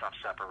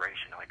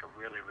separation, like a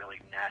really,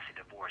 really nasty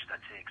divorce that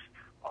takes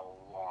a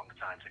long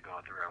time to go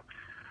through.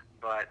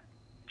 But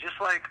just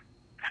like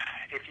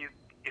if you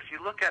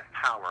look at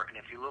power and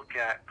if you look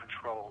at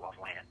control of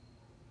land,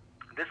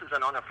 this is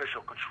an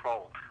unofficial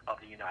control of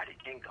the United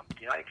Kingdom.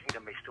 The United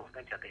Kingdom may still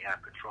think that they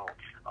have control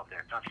of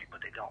their country,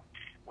 but they don't.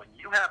 When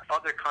you have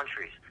other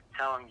countries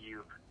telling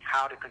you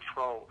how to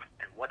control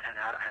and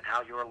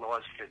how your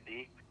laws should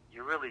be,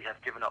 you really have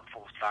given up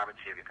full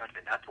sovereignty of your country.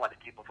 And that's why the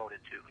people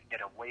voted to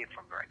get away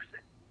from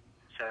Brexit.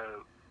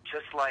 So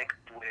just like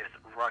with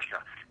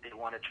Russia, they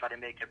want to try to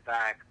make it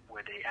back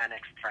where they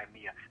annexed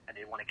Crimea, and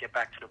they want to get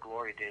back to the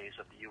glory days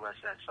of the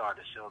USSR,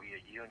 the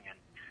Soviet Union.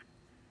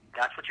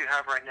 That's what you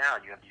have right now.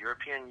 You have the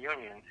European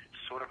Union,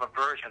 sort of a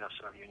version of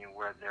Soviet Union,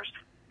 where there's,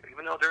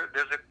 even though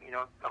there's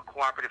a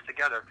cooperative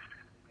together,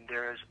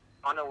 there's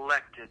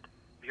unelected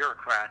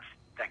bureaucrats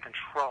that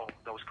control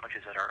those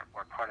countries that are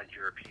part of the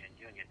European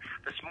Union.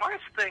 The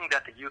smartest thing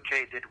that the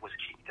UK did was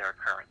keep their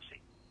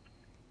currency.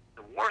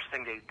 The worst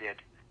thing they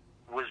did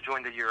was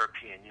join the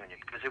European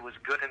Union, because it was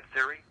good in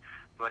theory,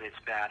 but it's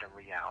bad in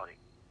reality.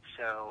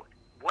 So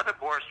whether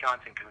Boris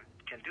Johnson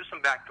can do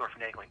some backdoor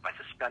finagling by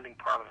suspending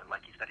Parliament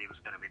like he said he was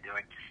going to be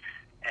doing,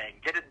 and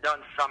get it done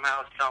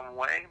somehow, some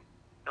way,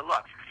 good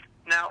luck.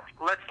 Now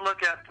let's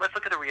look at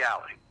the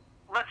reality.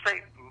 Let's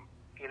say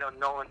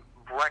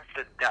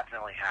Brexit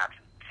definitely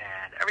happened,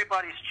 and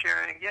everybody's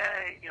cheering,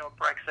 yay,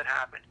 Brexit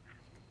happened.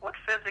 What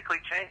physically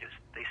changes?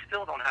 They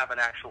still don't have an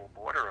actual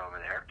border over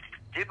there.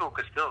 People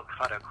could still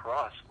cut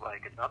across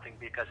like it's nothing,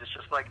 because it's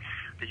just like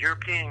the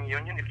European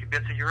Union. If you've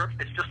been to Europe,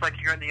 it's just like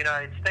you're in the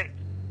United States.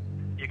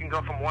 You can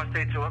go from one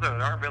state to another.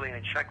 There aren't really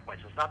any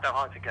checkpoints. It's not that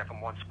hard to get from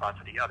one spot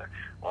to the other.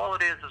 All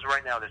it is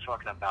right now they're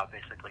talking about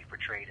basically for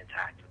trade and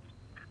taxes.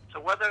 So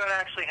whether that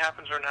actually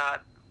happens or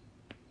not,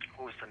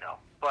 who's to know?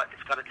 But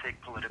it's got to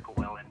take political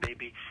will, and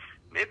maybe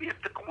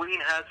if the Queen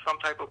has some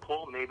type of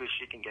pull, maybe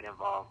she can get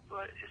involved.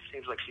 But it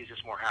seems like she's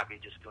just more happy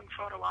just doing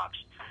photo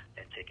ops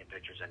and taking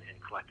pictures and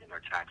collecting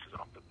their taxes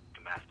off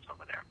the masses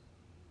over there.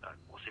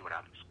 We'll see what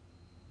happens.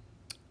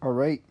 All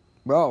right.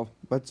 Well,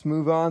 let's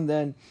move on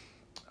then.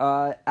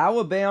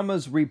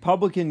 Alabama's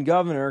Republican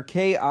governor,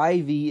 Kay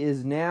Ivey,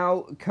 is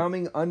now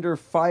coming under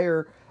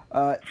fire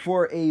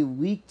for a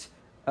leaked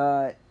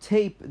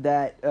tape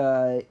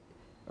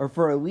or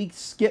for a leaked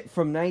skit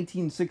from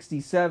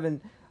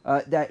 1967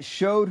 that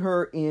showed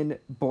her in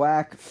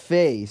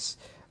blackface.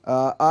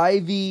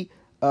 Ivey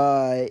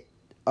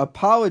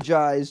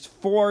apologized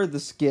for the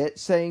skit,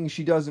 saying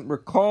she doesn't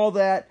recall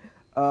that,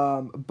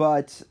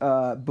 but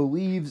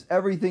believes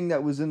everything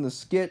that was in the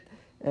skit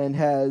and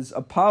has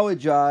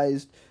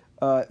apologized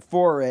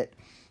for it.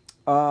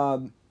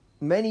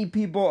 Many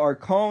people are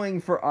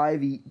calling for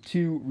Ivey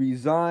to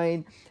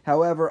resign.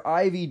 However,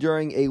 Ivey,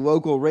 during a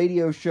local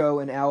radio show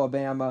in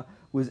Alabama,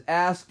 was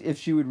asked if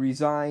she would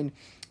resign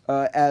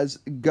as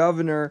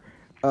governor.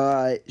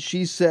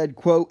 She said,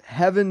 quote,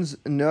 "Heavens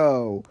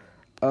no."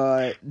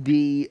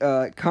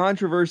 The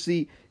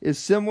controversy is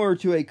similar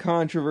to a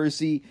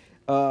controversy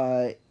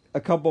a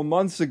couple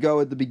months ago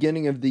at the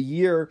beginning of the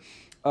year,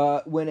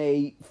 when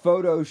a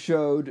photo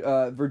showed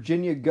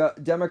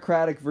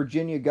Democratic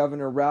Virginia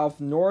Governor Ralph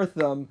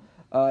Northam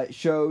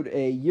showed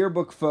a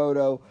yearbook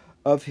photo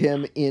of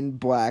him in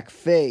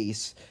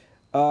blackface.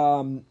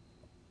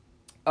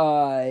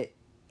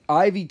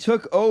 Ivey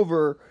took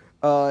over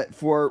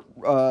for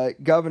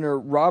Governor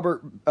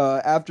Robert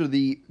after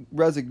the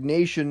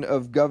resignation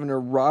of Governor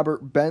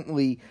Robert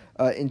Bentley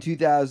in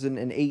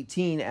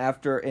 2018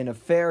 after an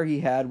affair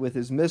he had with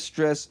his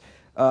mistress.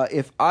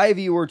 If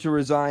Ivey were to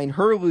resign,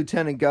 her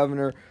lieutenant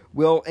governor,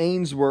 Will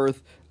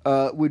Ainsworth,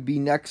 would be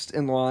next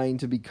in line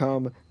to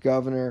become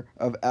governor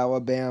of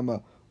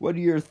Alabama. What are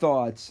your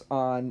thoughts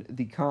on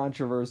the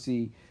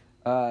controversy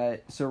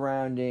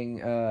surrounding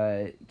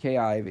Kay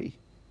Ivey?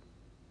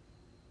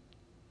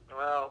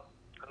 Well,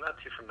 I'm not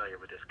too familiar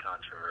with this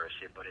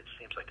controversy, but it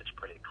seems like it's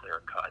pretty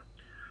clear-cut.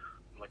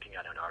 I'm looking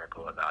at an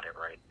article about it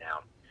right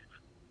now.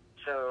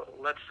 So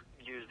let's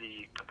use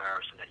the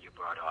comparison that you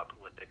brought up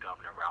with the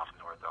Governor Ralph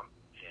Northam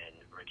in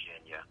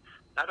Virginia.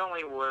 Not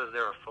only was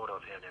there a photo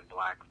of him in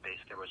blackface,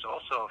 there was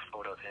also a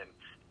photo of him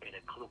in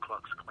a Ku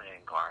Klux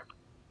Klan garb,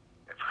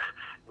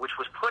 which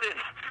was put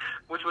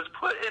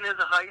in his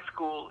high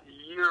school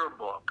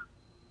yearbook.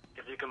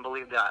 If you can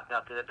believe that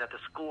the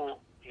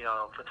school,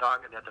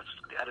 that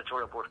the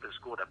editorial board for the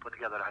school that put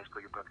together the high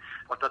school yearbook,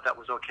 I thought that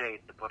was okay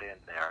to put in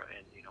there.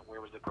 And where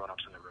was the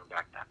grown-ups in the room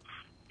back then?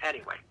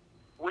 Anyway,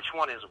 which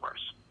one is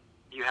worse?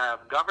 You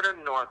have Governor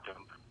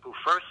Northam who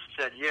first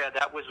said, yeah,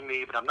 that was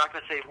me, but I'm not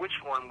going to say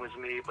which one was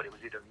me, but it was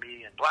either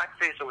me in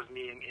blackface or it was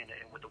me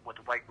with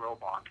the white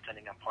robe on,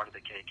 pretending I'm part of the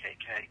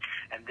KKK.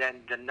 And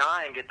then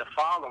denying it the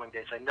following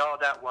day, saying, no,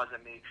 that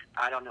wasn't me.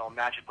 I don't know,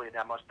 magically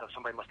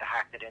somebody must have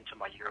hacked it into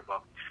my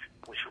yearbook,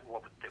 which it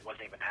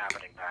wasn't even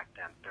happening back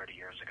then, 30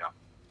 years ago.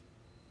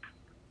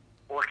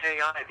 Or Kay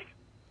Ivey.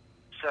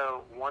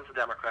 So one's a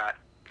Democrat,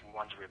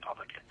 one's a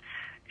Republican.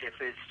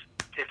 If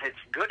it's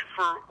good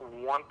for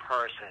one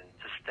person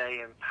to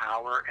stay in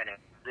power, and if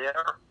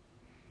they're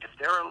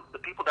the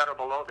people that are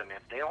below them,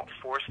 if they don't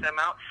force them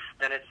out,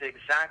 then it's the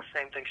exact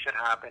same thing should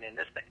happen in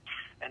this thing.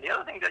 And the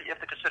other thing that you have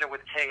to consider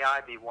with Kay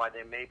Ivey, why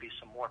there may be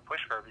some more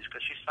push for her, is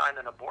because she signed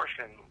an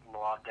abortion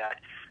law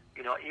that,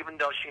 even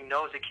though she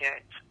knows it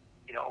can't,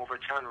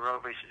 overturn Roe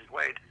versus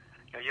Wade,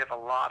 you have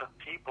a lot of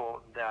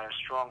people that are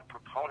strong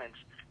proponents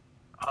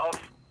of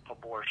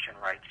abortion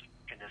rights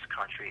in this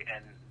country,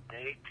 and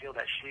they feel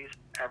that she's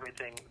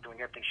doing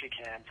everything she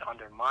can to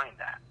undermine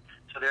that.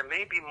 So there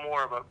may be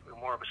more of a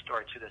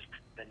story to this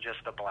than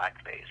just the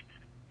blackface.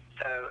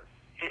 So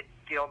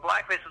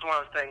blackface is one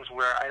of those things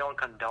where I don't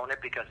condone it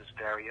because it's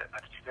very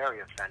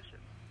offensive.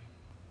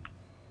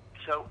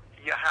 So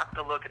you have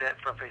to look at it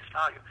from face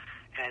value.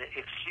 And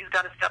if she's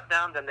got to step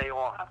down, then they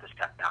all have to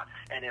step down.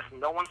 And if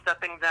no one's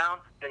stepping down,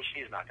 then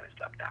she's not going to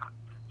step down.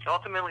 So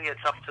ultimately, it's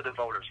up to the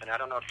voters. And I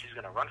don't know if she's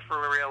going to run for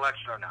a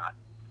re-election or not.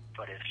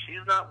 But if she's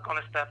not going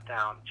to step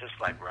down, just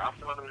like Ralph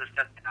Northam has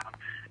stepped down,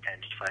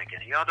 and just like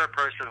any other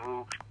person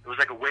it was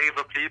like a wave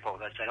of people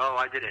that said, oh,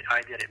 I did it,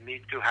 me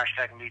too,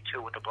 hashtag me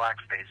too with the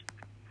blackface.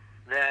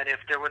 Then if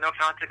there were no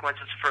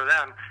consequences for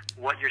them,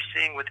 what you're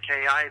seeing with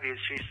Kay Ivey is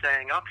she's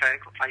saying, okay,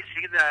 I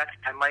see that,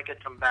 I might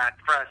get some bad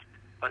press,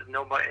 but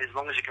nobody, as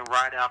long as you can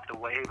ride out the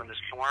wave and the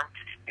storm,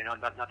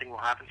 nothing will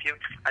happen to you.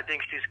 I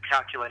think she's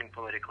calculating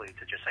politically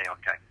to just say,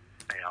 okay,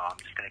 I'm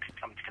just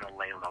gonna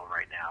lay low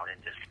right now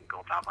and just go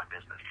about my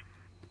business.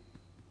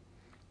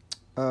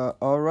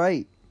 All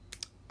right.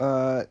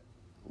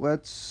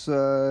 Let's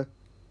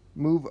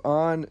move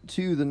on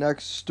to the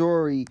next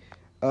story.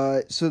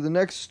 So the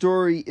next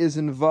story is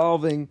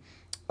involving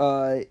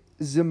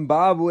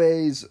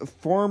Zimbabwe's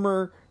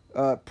former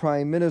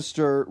Prime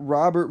Minister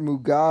Robert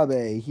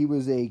Mugabe. He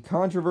was a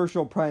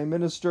controversial prime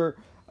minister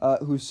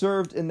who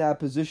served in that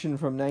position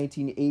from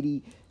 1980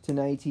 to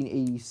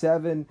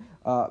 1987.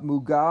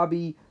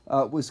 Mugabe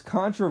was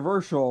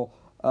controversial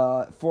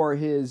for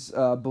his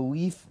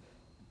belief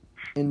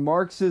in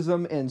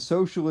Marxism and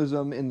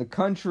socialism in the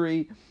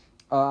country,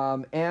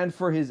 and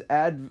for his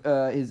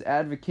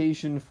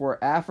advocation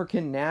for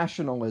African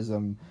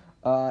nationalism.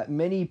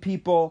 Many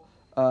people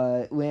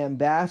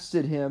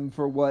lambasted him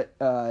for what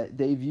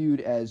they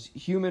viewed as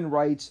human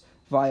rights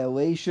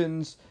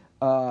violations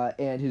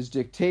and his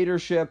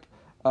dictatorship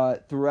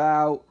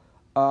throughout.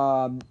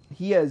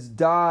 He has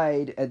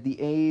died at the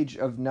age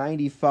of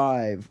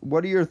 95.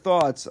 What are your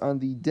thoughts on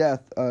the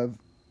death of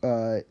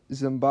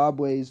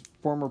Zimbabwe's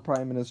former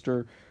Prime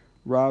Minister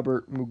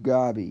Robert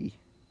Mugabe?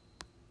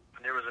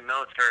 There was a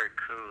military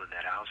coup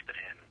that ousted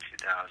him in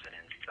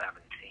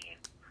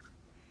 2017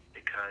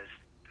 because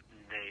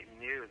they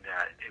knew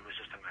that it was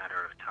just a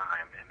matter of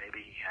time, and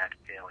maybe he had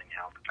failing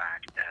health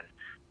back then,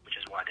 which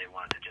is why they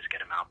wanted to just get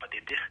him out. But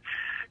they did,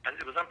 and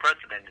it was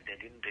unprecedented.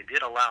 They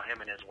did allow him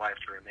and his wife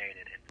to remain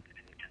in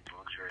the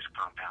luxurious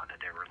compound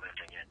that they were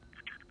living in.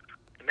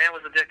 The man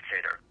was a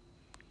dictator,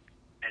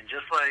 and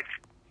just like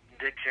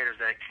dictators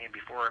that came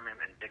before him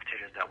and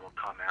dictators that will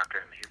come after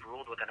him, he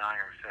ruled with an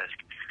iron fist.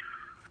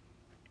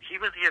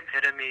 He was the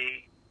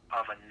epitome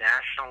of a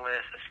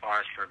nationalist as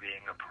far as for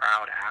being a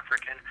proud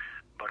African,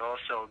 but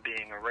also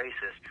being a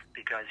racist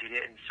because he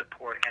didn't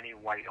support any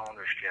white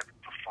ownership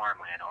of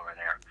farmland over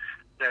there.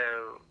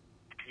 So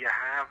you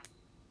have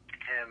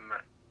him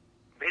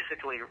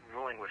basically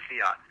ruling with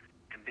fiat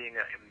and being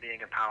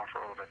in power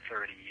for over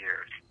 30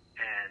 years,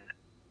 and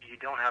you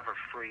don't have a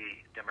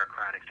free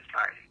democratic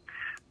society.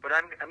 But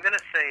I'm going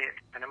to say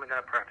it, and I'm going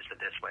to preface it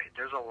this way.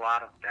 There's a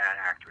lot of bad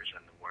actors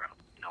in the world,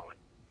 know it.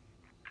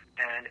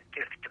 And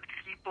if the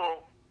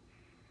people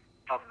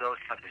of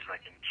those countries,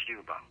 like in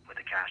Cuba with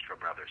the Castro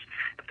brothers,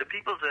 if the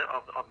people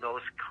of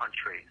those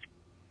countries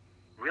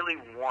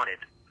really wanted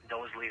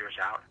those leaders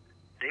out,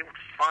 they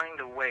would find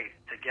a way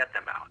to get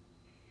them out.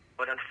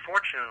 But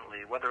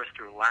unfortunately, whether it's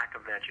through lack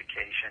of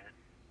education,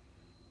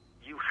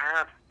 you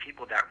have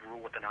people that rule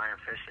with an iron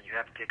fist, and you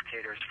have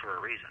dictators for a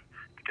reason.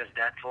 Because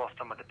that's all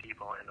some of the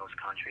people in those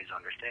countries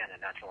understand,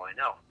 and that's all I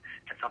know.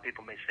 And some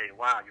people may say,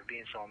 wow, you're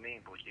being so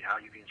mean, Bushi, how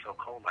are you being so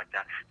cold like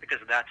that? Because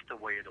that's the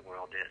way the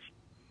world is.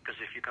 Because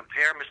if you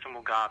compare Mr.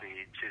 Mugabe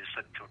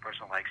to a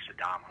person like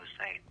Saddam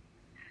Hussein,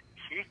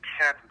 he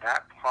kept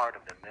that part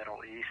of the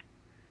Middle East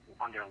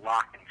under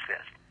lock and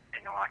fist,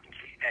 and lock and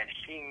key, and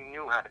he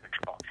knew how to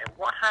control. And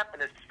what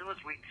happened as soon as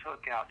we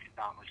took out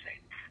Saddam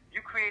Hussein?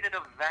 You created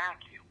a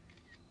vacuum.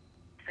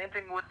 Same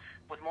thing with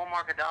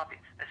Muammar Gaddafi.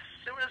 As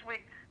soon as we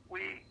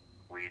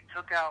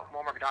took out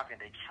Muammar Gaddafi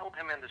and they killed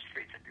him in the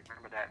streets, if you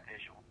remember that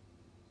visual.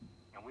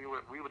 And we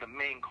were the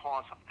main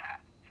cause of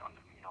that, when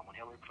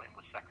Hillary Clinton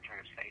was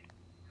Secretary of State.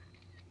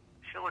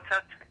 Sheila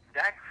Test,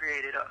 that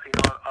created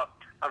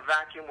a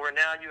vacuum where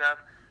now you have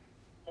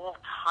all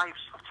types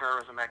of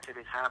terrorism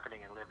activities happening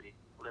in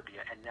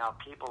Libya, and now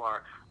people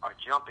are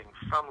jumping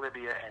from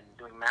Libya and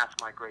doing mass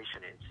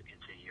migration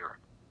into Europe.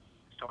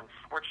 So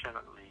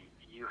unfortunately,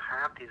 you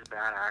have these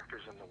bad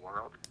actors in the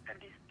world and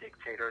these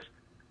dictators,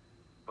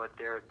 but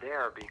they're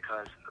there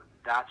because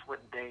that's what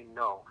they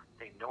know.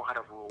 They know how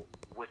to rule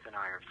with an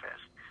iron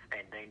fist,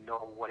 and they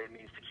know what it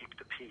means to keep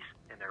the peace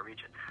in their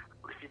region.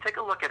 If you take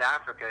a look at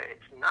Africa,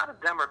 it's not a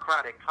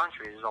democratic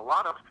country. There's a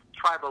lot of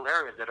tribal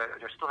areas that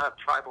still have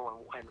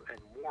tribal and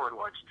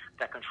warlords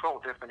that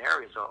control different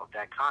areas of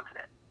that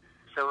continent.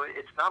 So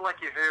it's not like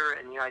you're here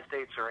in the United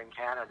States or in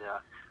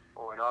Canada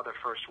or in other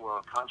first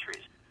world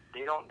countries.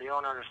 They don't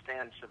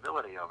understand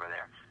civility over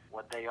there.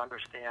 What they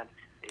understand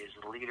is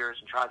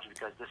leaders and tribes,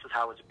 because this is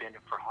how it's been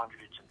for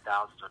hundreds and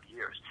thousands of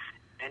years.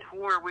 And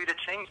who are we to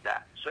change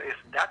that? So if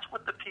that's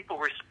what the people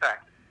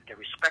respect, they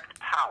respect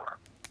power,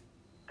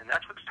 and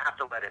that's what you have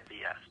to let it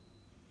be as.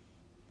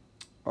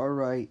 All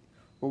right.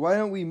 Well, why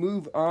don't we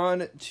move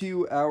on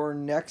to our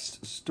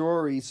next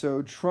story?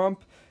 So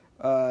Trump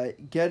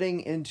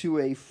getting into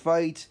a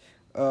fight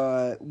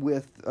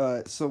with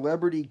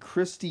celebrity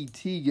Chrissy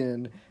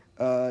Teigen.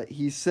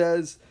 He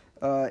says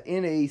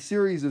in a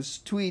series of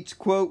tweets,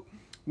 quote,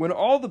 "When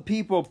all the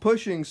people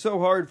pushing so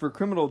hard for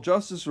criminal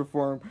justice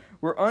reform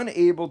were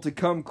unable to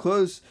come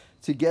close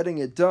to getting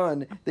it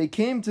done, they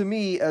came to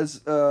me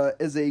as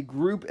a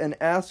group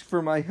and asked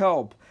for my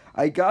help.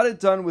 I got it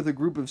done with a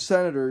group of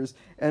senators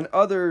and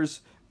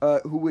others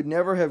who would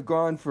never have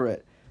gone for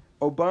it.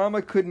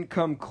 Obama couldn't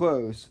come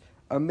close.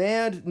 A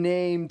man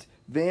named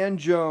Van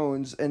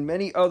Jones and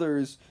many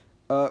others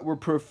were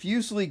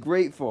profusely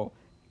grateful.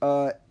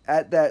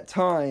 At that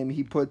time,"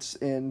 he puts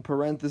in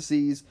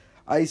parentheses,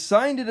 "I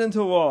signed it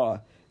into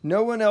law.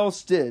 No one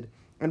else did,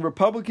 and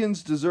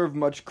Republicans deserve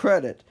much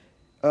credit.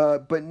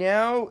 But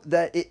now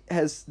that it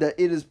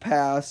is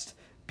passed,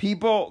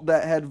 people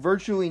that had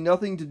virtually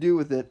nothing to do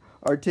with it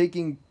are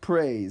taking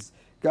praise.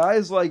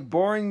 Guys like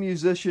boring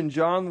musician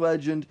John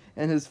Legend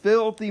and his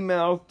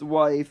filthy-mouthed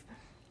wife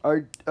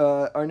are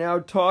now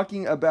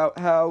talking about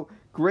how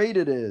great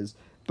it is.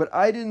 But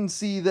I didn't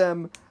see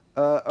them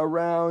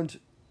around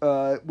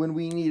when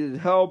we needed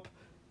help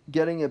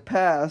getting it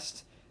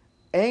passed.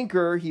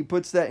 Anchor," he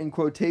puts that in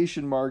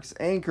quotation marks,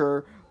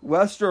 "Anchor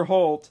Lester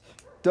Holt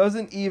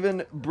doesn't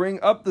even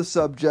bring up the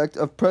subject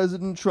of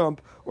President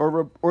Trump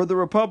or the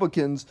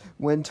Republicans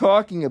when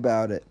talking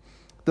about it.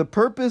 The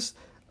purpose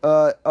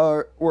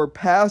or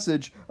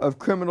passage of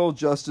criminal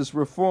justice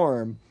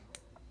reform.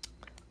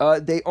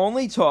 They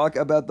only talk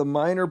about the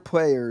minor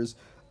players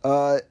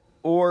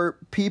or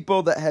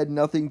people that had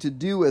nothing to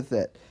do with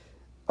it.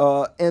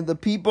 And the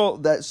people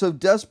that so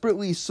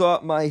desperately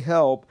sought my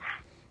help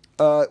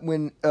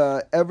when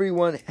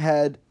everyone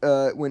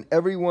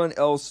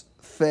else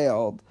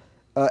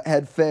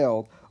had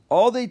failed.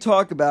 All they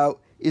talk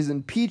about is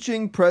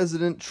impeaching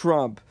President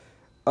Trump.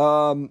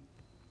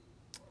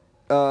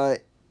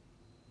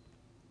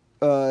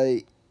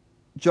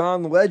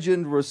 John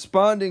Legend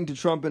responding to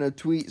Trump in a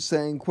tweet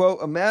saying,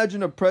 quote,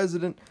 "Imagine a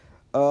president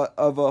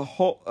of a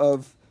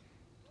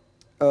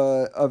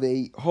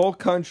whole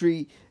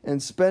country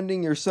and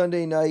spending your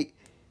Sunday night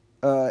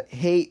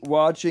hate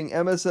watching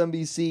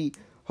MSNBC,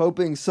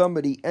 hoping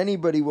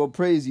anybody will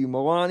praise you.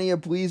 Melania,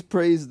 please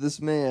praise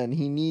this man.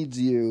 He needs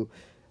you."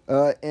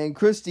 And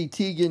Chrissy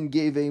Teigen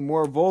gave a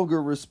more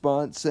vulgar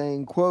response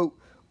saying, quote,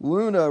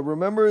 "Luna,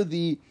 remember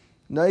the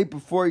night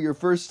before your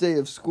first day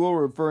of school,"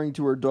 referring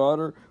to her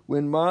daughter,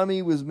 "when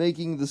mommy was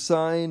making the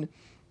sign,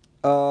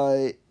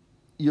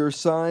 your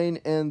sign,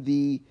 and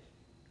the,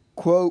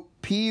 quote,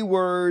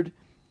 P-word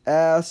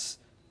ass,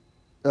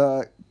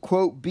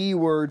 quote,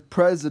 B-word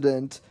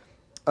president,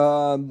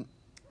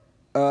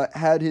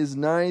 had his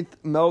 9th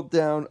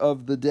meltdown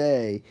of the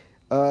day.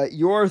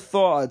 Your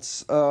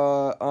thoughts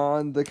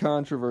on the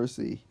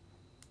controversy?"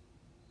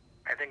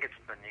 I think it's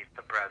beneath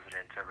the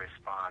president to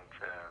respond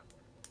to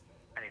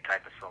any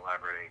type of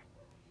celebrity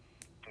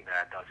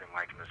that doesn't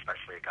like him,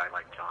 especially a guy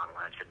like John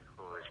Legend,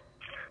 who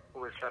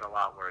has said a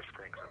lot worse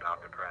things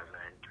about the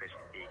president, Chrissy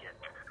Teigen.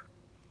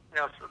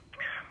 So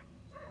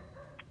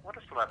what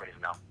do celebrities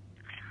know?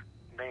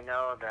 They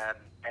know that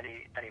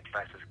any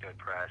press is good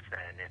press,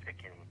 and if it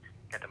can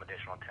get them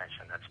additional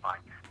attention, that's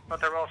fine. But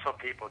they're also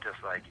people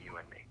just like you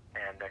and me,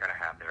 and they're going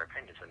to have their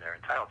opinions, and they're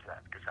entitled to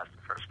that because that's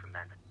the First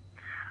Amendment.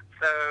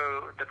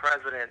 So the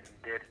president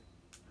did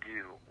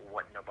do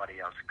what nobody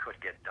else could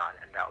get done,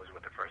 and that was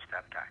with the First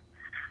Step Act.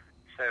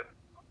 So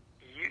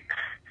he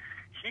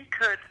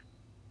could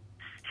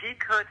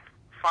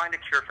find a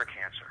cure for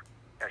cancer,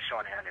 as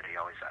Sean Hannity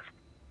always says,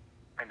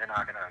 and they're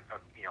not going to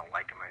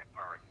like him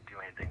or do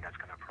anything that's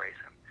going to praise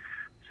him.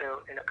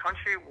 So in a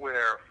country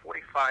where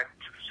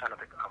 45% of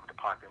the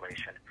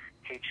population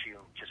hates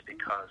you just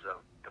because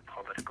of the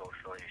political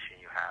affiliation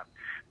you have,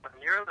 when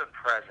you're the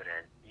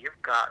president, you've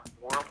got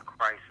world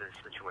crisis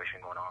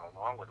situation going on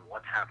along with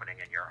what's happening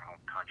in your own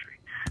country.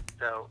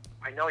 So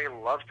I know he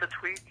loves to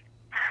tweet,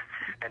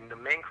 And the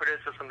main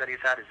criticism that he's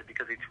had is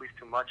because he tweets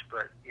too much.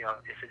 But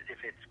if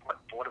it's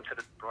what brought him to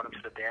the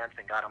dance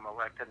and got him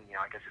elected, and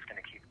I guess he's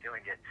going to keep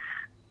doing it.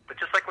 But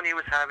just like when he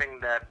was having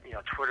that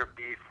Twitter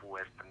beef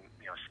with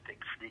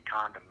Sadiq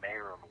Khan, the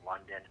mayor of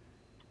London,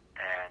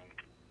 and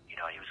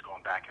he was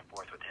going back and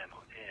forth with him.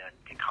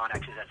 And Khan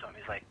actually said something.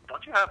 He's like,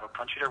 "Don't you have a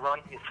country to run?"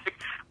 He's like,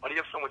 "Why do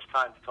you have so much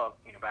time to talk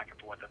back and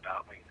forth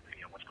about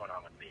what's going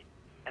on with me?"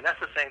 And that's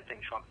the same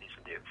thing Trump needs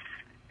to do.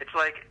 It's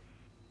like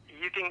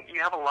you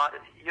have a lot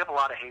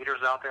of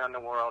haters out there in the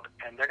world,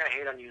 and they're going to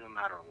hate on you no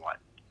matter what.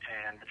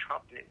 And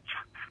Trump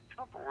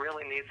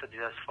really needs to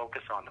just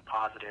focus on the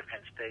positive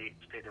and stay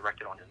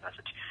directed on his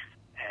message.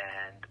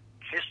 And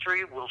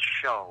history will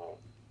show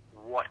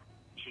what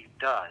he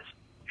does,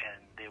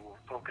 and they will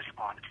focus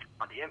on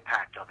the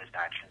impact of his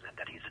actions and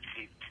that he's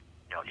achieved,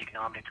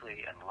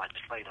 economically and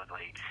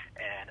legislatively.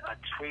 And a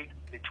tweet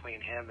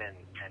between him and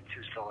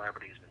two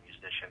celebrities and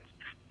musicians,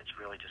 it's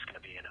really just going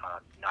to be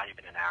not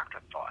even an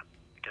afterthought.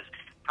 Because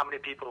how many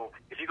people,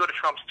 if you go to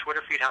Trump's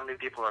Twitter feed, how many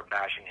people are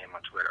bashing him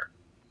on Twitter?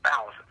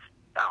 Thousands.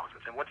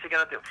 And what's he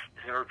going to do?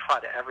 He's going to reply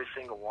to every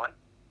single one?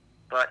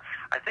 But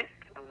I think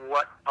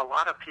what a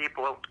lot of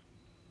people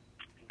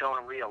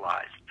don't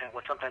realize, and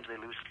what sometimes they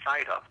lose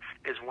sight of,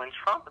 is when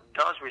Trump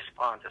does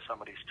respond to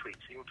some of these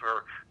tweets, even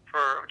for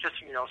just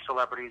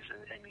celebrities and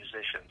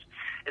musicians,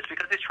 it's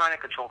because he's trying to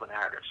control the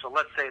narrative. So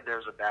let's say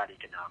there's a bad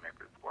economic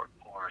report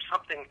or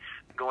something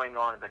going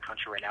on in the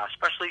country right now,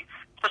 especially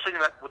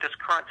with this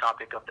current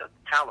topic of the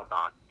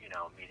Taliban,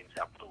 meetings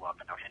that blew up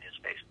in his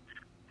face.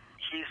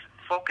 He's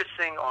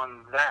focusing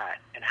on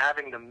that and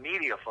having the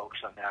media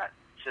focus on that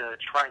to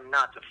try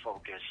not to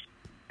focus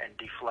and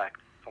deflect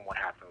from what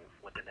happened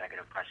with the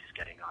negative press he's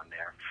getting on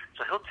there.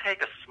 So he'll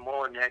take a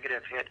smaller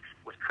negative hit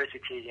with Chrissy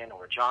Teigen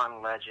or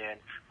John Legend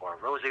or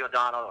Rosie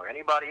O'Donnell or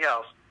anybody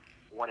else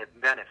when it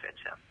benefits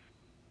him.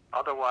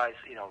 Otherwise,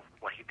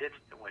 what he did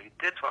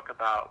talk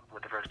about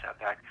with the First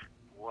Step Act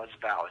was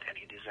valid, and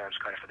he deserves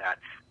credit for that.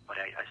 But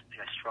I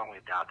strongly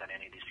doubt that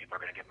any of these people are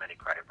going to give him any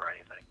credit for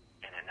anything,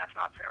 and that's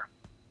not fair.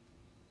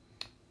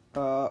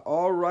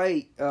 All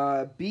right,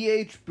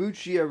 B.H.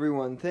 Bucci,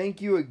 everyone, thank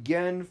you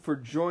again for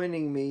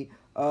joining me.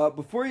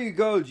 Before you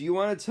go, do you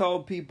want to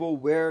tell people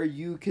where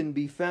you can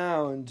be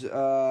found,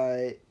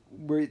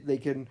 where they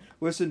can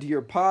listen to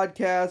your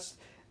podcast,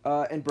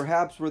 and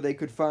perhaps where they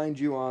could find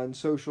you on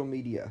social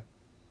media?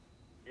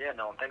 Yeah,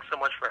 no, thanks so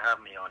much for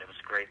having me on. It was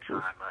a great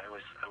time. I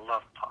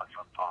love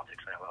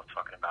politics, and I love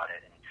talking about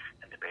it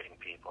and debating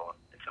people.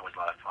 It's always a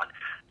lot of fun.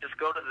 Just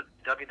go to the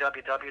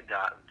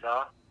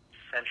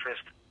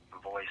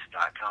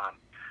www.thecentristvoice.com.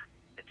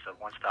 It's a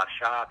one-stop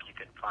shop. You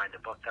can find the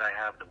book that I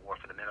have, The War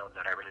for the Middle,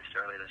 that I released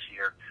earlier this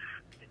year.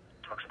 It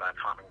talks about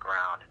common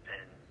ground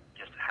and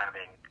just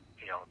having,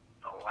 a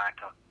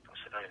lack of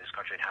civility in this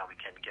country and how we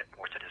can get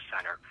more to the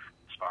center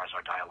as far as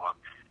our dialogue.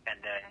 And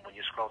then when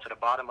you scroll to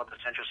the bottom of the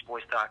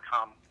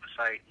centristvoice.com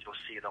site, you'll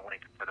see the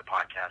link for the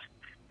podcast.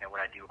 And what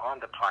I do on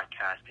the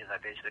podcast is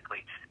I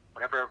basically,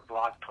 whatever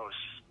blog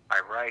posts I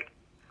write,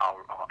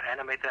 I'll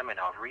animate them and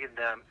I'll read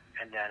them,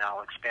 and then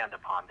I'll expand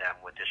upon them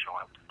with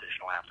additional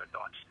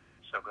afterthoughts.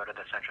 So go to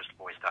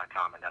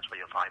thecentristvoice.com, and that's where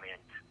you'll find me,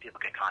 and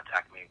people can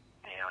contact me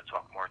and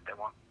talk more if they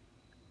want.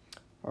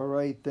 All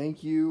right.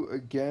 Thank you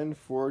again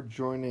for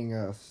joining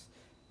us.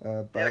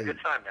 Bye. Yeah,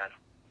 good time, man.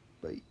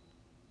 Bye.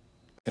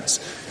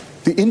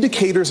 The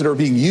indicators that are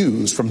being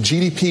used from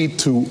GDP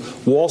to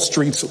Wall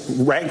Street's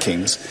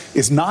rankings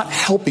is not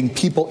helping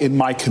people in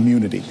my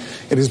community.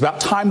 It is about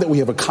time that we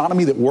have an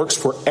economy that works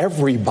for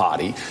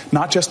everybody,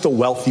 not just the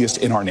wealthiest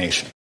in our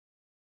nation.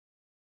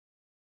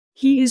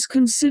 He is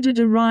considered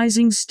a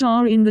rising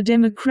star in the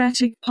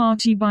Democratic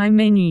Party by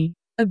many.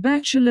 A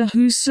bachelor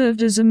who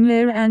served as a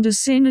mayor and a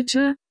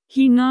senator,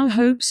 he now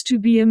hopes to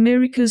be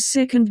America's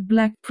second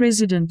black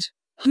president.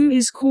 Who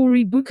is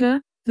Cory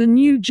Booker, the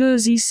New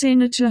Jersey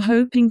senator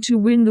hoping to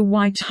win the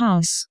White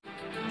House?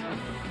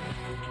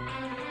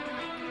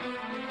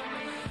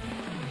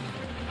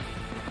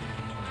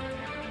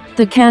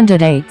 The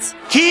candidates.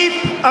 Keep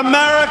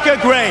America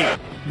great.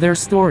 Their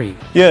story.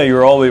 Yeah,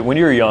 when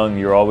you're young,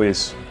 you're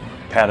always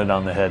patted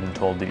on the head and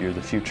told that you're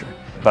the future.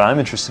 But I'm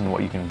interested in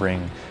what you can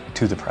bring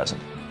to the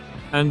present.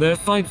 And their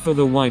fight for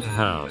the White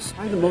House.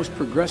 I have the most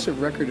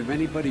progressive record of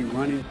anybody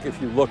running. If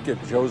you look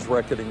at Joe's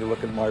record and you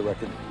look at my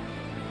record,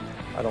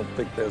 I don't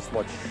think there's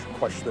much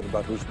question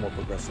about who's more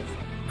progressive.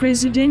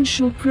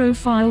 Presidential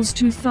Profiles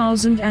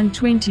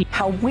 2020.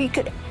 How we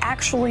could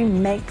actually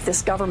make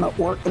this government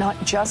work,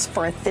 not just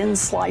for a thin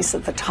slice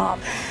at the top,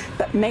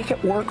 but make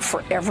it work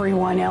for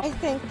everyone else. I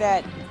think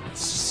that,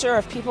 sure,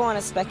 if people want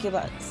to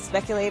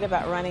speculate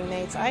about running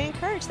mates, I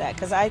encourage that,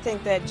 because I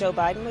think that Joe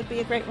Biden would be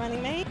a great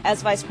running mate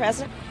as vice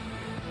president.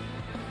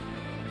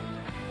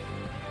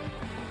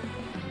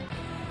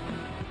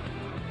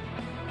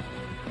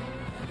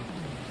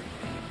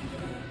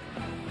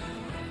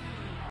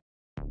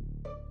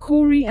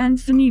 Cory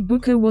Anthony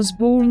Booker was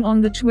born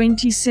on the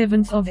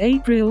 27th of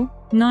April,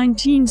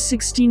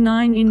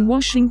 1969 in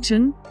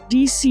Washington,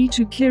 D.C.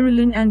 to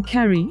Carolyn and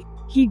Carrie.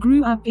 He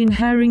grew up in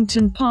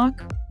Harrington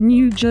Park,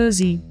 New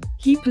Jersey.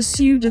 He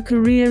pursued a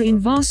career in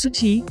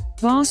varsity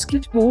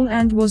basketball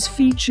and was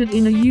featured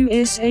in a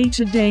USA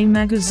Today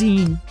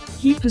magazine.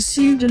 He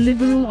pursued a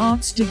liberal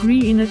arts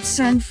degree at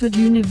Stanford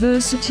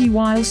University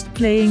whilst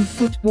playing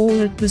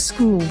football at the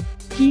school.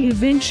 He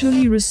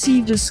eventually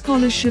received a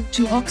scholarship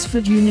to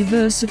Oxford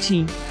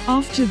University.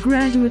 After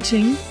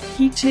graduating,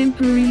 he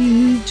temporarily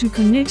moved to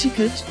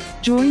Connecticut,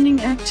 joining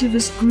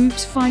activist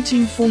groups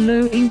fighting for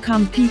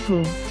low-income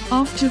people.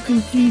 After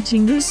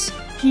completing this,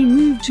 he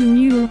moved to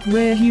New York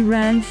where he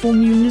ran for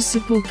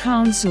municipal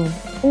council.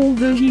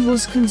 Although he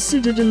was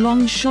considered a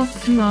long shot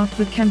throughout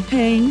the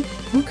campaign,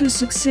 Booker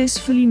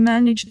successfully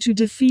managed to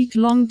defeat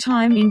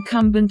longtime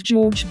incumbent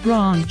George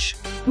Branch.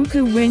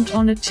 Booker went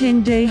on a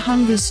 10-day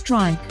hunger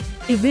strike.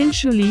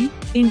 Eventually,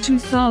 in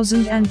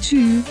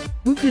 2002,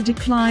 Booker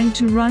declined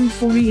to run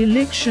for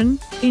re-election,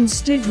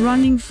 instead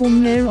running for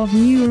mayor of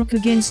New York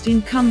against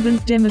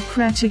incumbent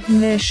Democratic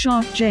Mayor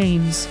Sharp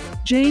James.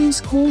 James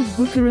called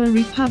Booker a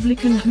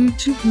Republican who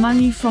took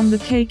money from the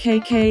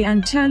KKK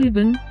and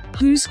Taliban,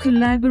 who's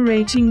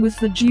collaborating with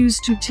the Jews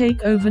to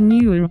take over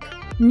New York.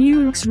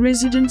 New York's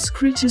residents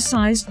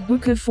criticized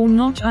Booker for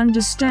not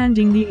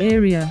understanding the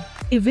area.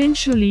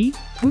 Eventually,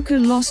 Booker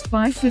lost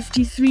by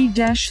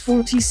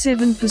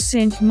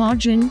 53-47%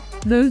 margin,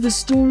 though the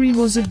story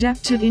was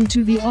adapted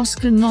into the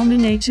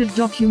Oscar-nominated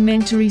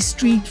documentary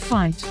Street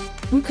Fight.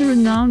 Booker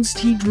announced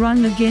he'd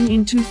run again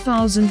in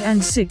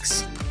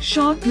 2006.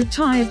 Sharp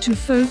retired to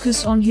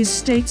focus on his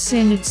state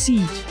Senate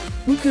seat.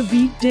 Booker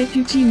beat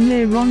Deputy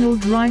Mayor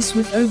Ronald Rice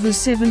with over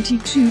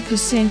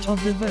 72%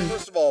 of the vote.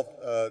 First of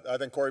all, I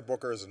think Cory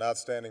Booker is an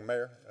outstanding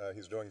mayor.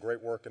 He's doing great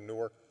work in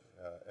Newark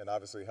and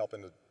obviously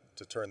helping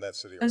to turn that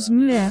city around. As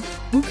mayor,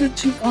 Booker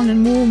took on a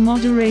more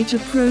moderate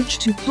approach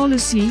to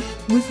policy,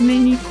 with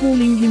many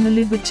calling him a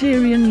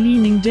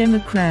libertarian-leaning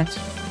Democrat.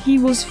 He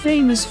was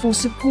famous for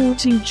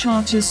supporting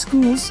charter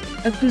schools,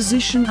 a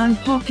position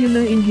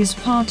unpopular in his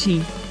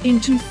party. In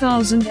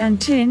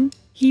 2010,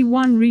 he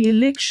won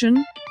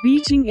re-election,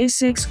 beating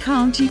Essex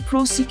County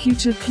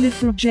Prosecutor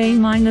Clifford J.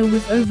 Minor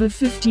with over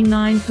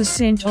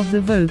 59% of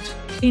the vote.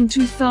 In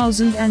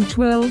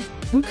 2012,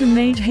 Booker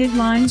made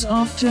headlines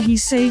after he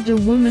saved a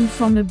woman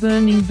from a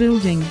burning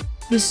building.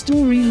 The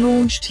story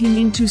launched him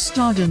into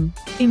stardom.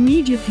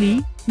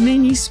 Immediately,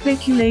 many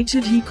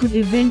speculated he could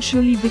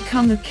eventually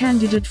become a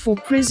candidate for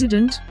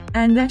president,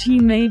 and that he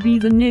may be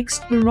the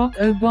next Barack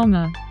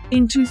Obama.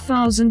 In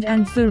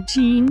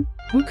 2013,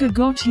 Booker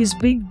got his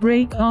big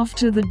break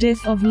after the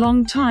death of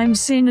longtime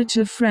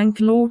Senator Frank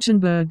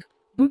Lautenberg.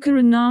 Booker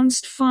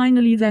announced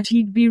finally that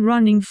he'd be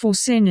running for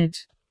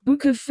Senate.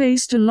 Booker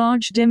faced a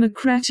large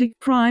Democratic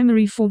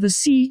primary for the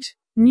seat,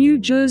 New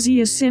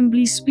Jersey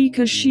Assembly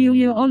Speaker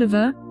Sheila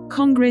Oliver,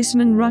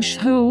 Congressman Rush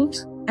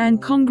Holt,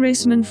 and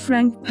Congressman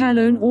Frank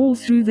Pallone all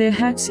threw their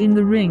hats in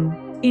the ring.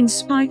 In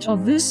spite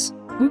of this,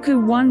 Booker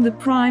won the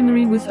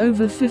primary with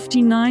over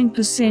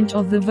 59%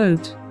 of the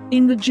vote.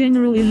 In the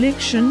general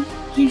election,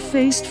 he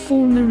faced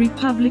former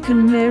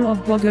Republican Mayor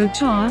of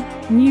Bogota,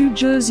 New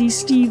Jersey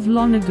Steve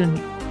Lonergan.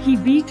 He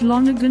beat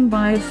Lonergan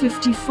by a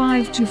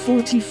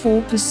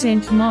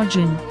 55-44%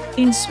 margin.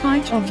 In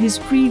spite of his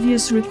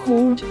previous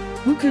record,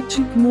 Booker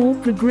took more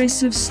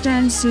progressive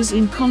stances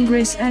in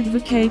Congress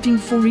advocating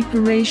for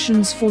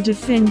reparations for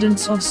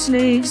descendants of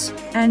slaves,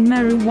 and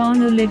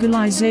marijuana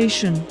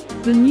legalization.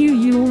 The New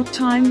York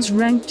Times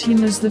ranked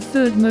him as the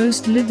third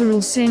most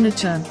liberal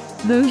senator,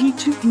 though he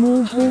took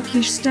more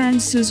hawkish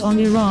stances on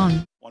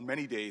Iran. On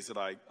many days that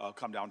I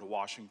come down to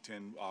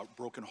Washington,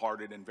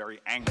 brokenhearted and very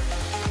angry.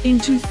 In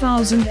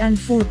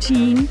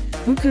 2014,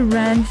 Booker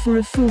ran for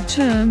a full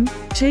term,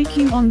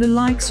 taking on the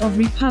likes of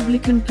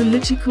Republican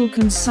political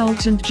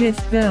consultant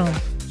Jeff Bell.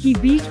 He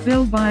beat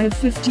Bell by a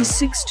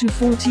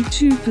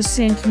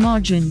 56-42%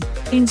 margin.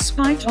 In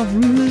spite of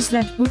rumors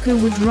that Booker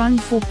would run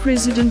for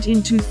president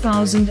in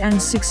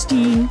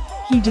 2016,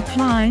 he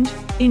declined,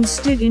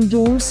 instead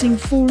endorsing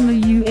former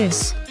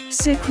U.S.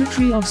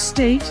 Secretary of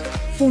State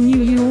for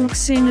New York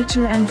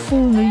Senator and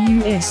former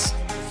U.S.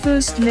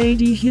 First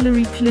Lady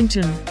Hillary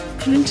Clinton.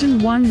 Clinton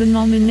won the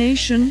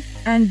nomination,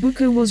 and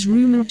Booker was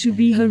rumored to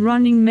be her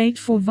running mate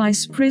for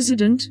vice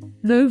president,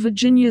 though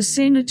Virginia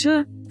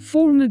Senator,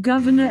 former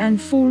governor and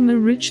former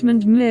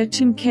Richmond Mayor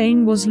Tim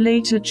Kaine was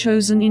later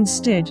chosen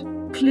instead.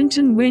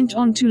 Clinton went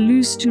on to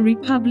lose to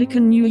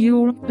Republican New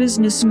York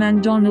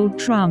businessman Donald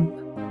Trump.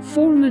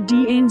 Former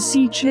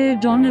DNC Chair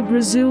Donna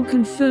Brazile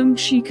confirmed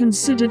she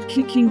considered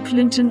kicking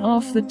Clinton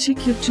off the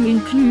ticket to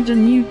include a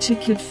new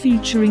ticket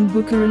featuring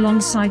Booker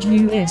alongside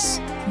U.S.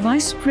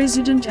 Vice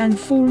President and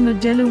former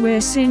Delaware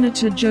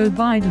Senator Joe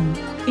Biden.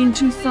 In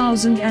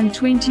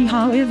 2020,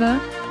 however,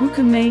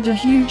 Booker made a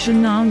huge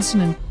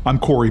announcement. I'm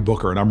Cory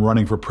Booker, and I'm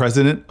running for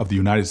President of the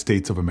United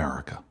States of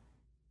America.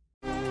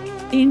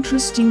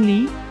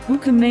 Interestingly,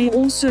 Booker may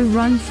also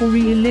run for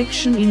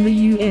re-election in the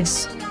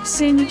U.S.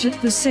 Senate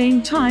at the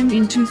same time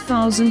in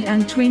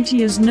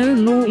 2020, as no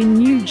law in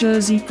New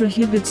Jersey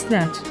prohibits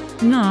that.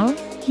 Now,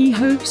 he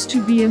hopes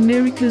to be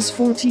America's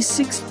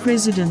 46th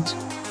president.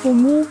 For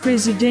more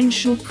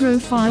Presidential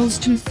Profiles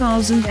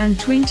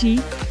 2020,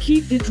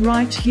 keep it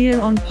right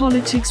here on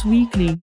Politics Weekly.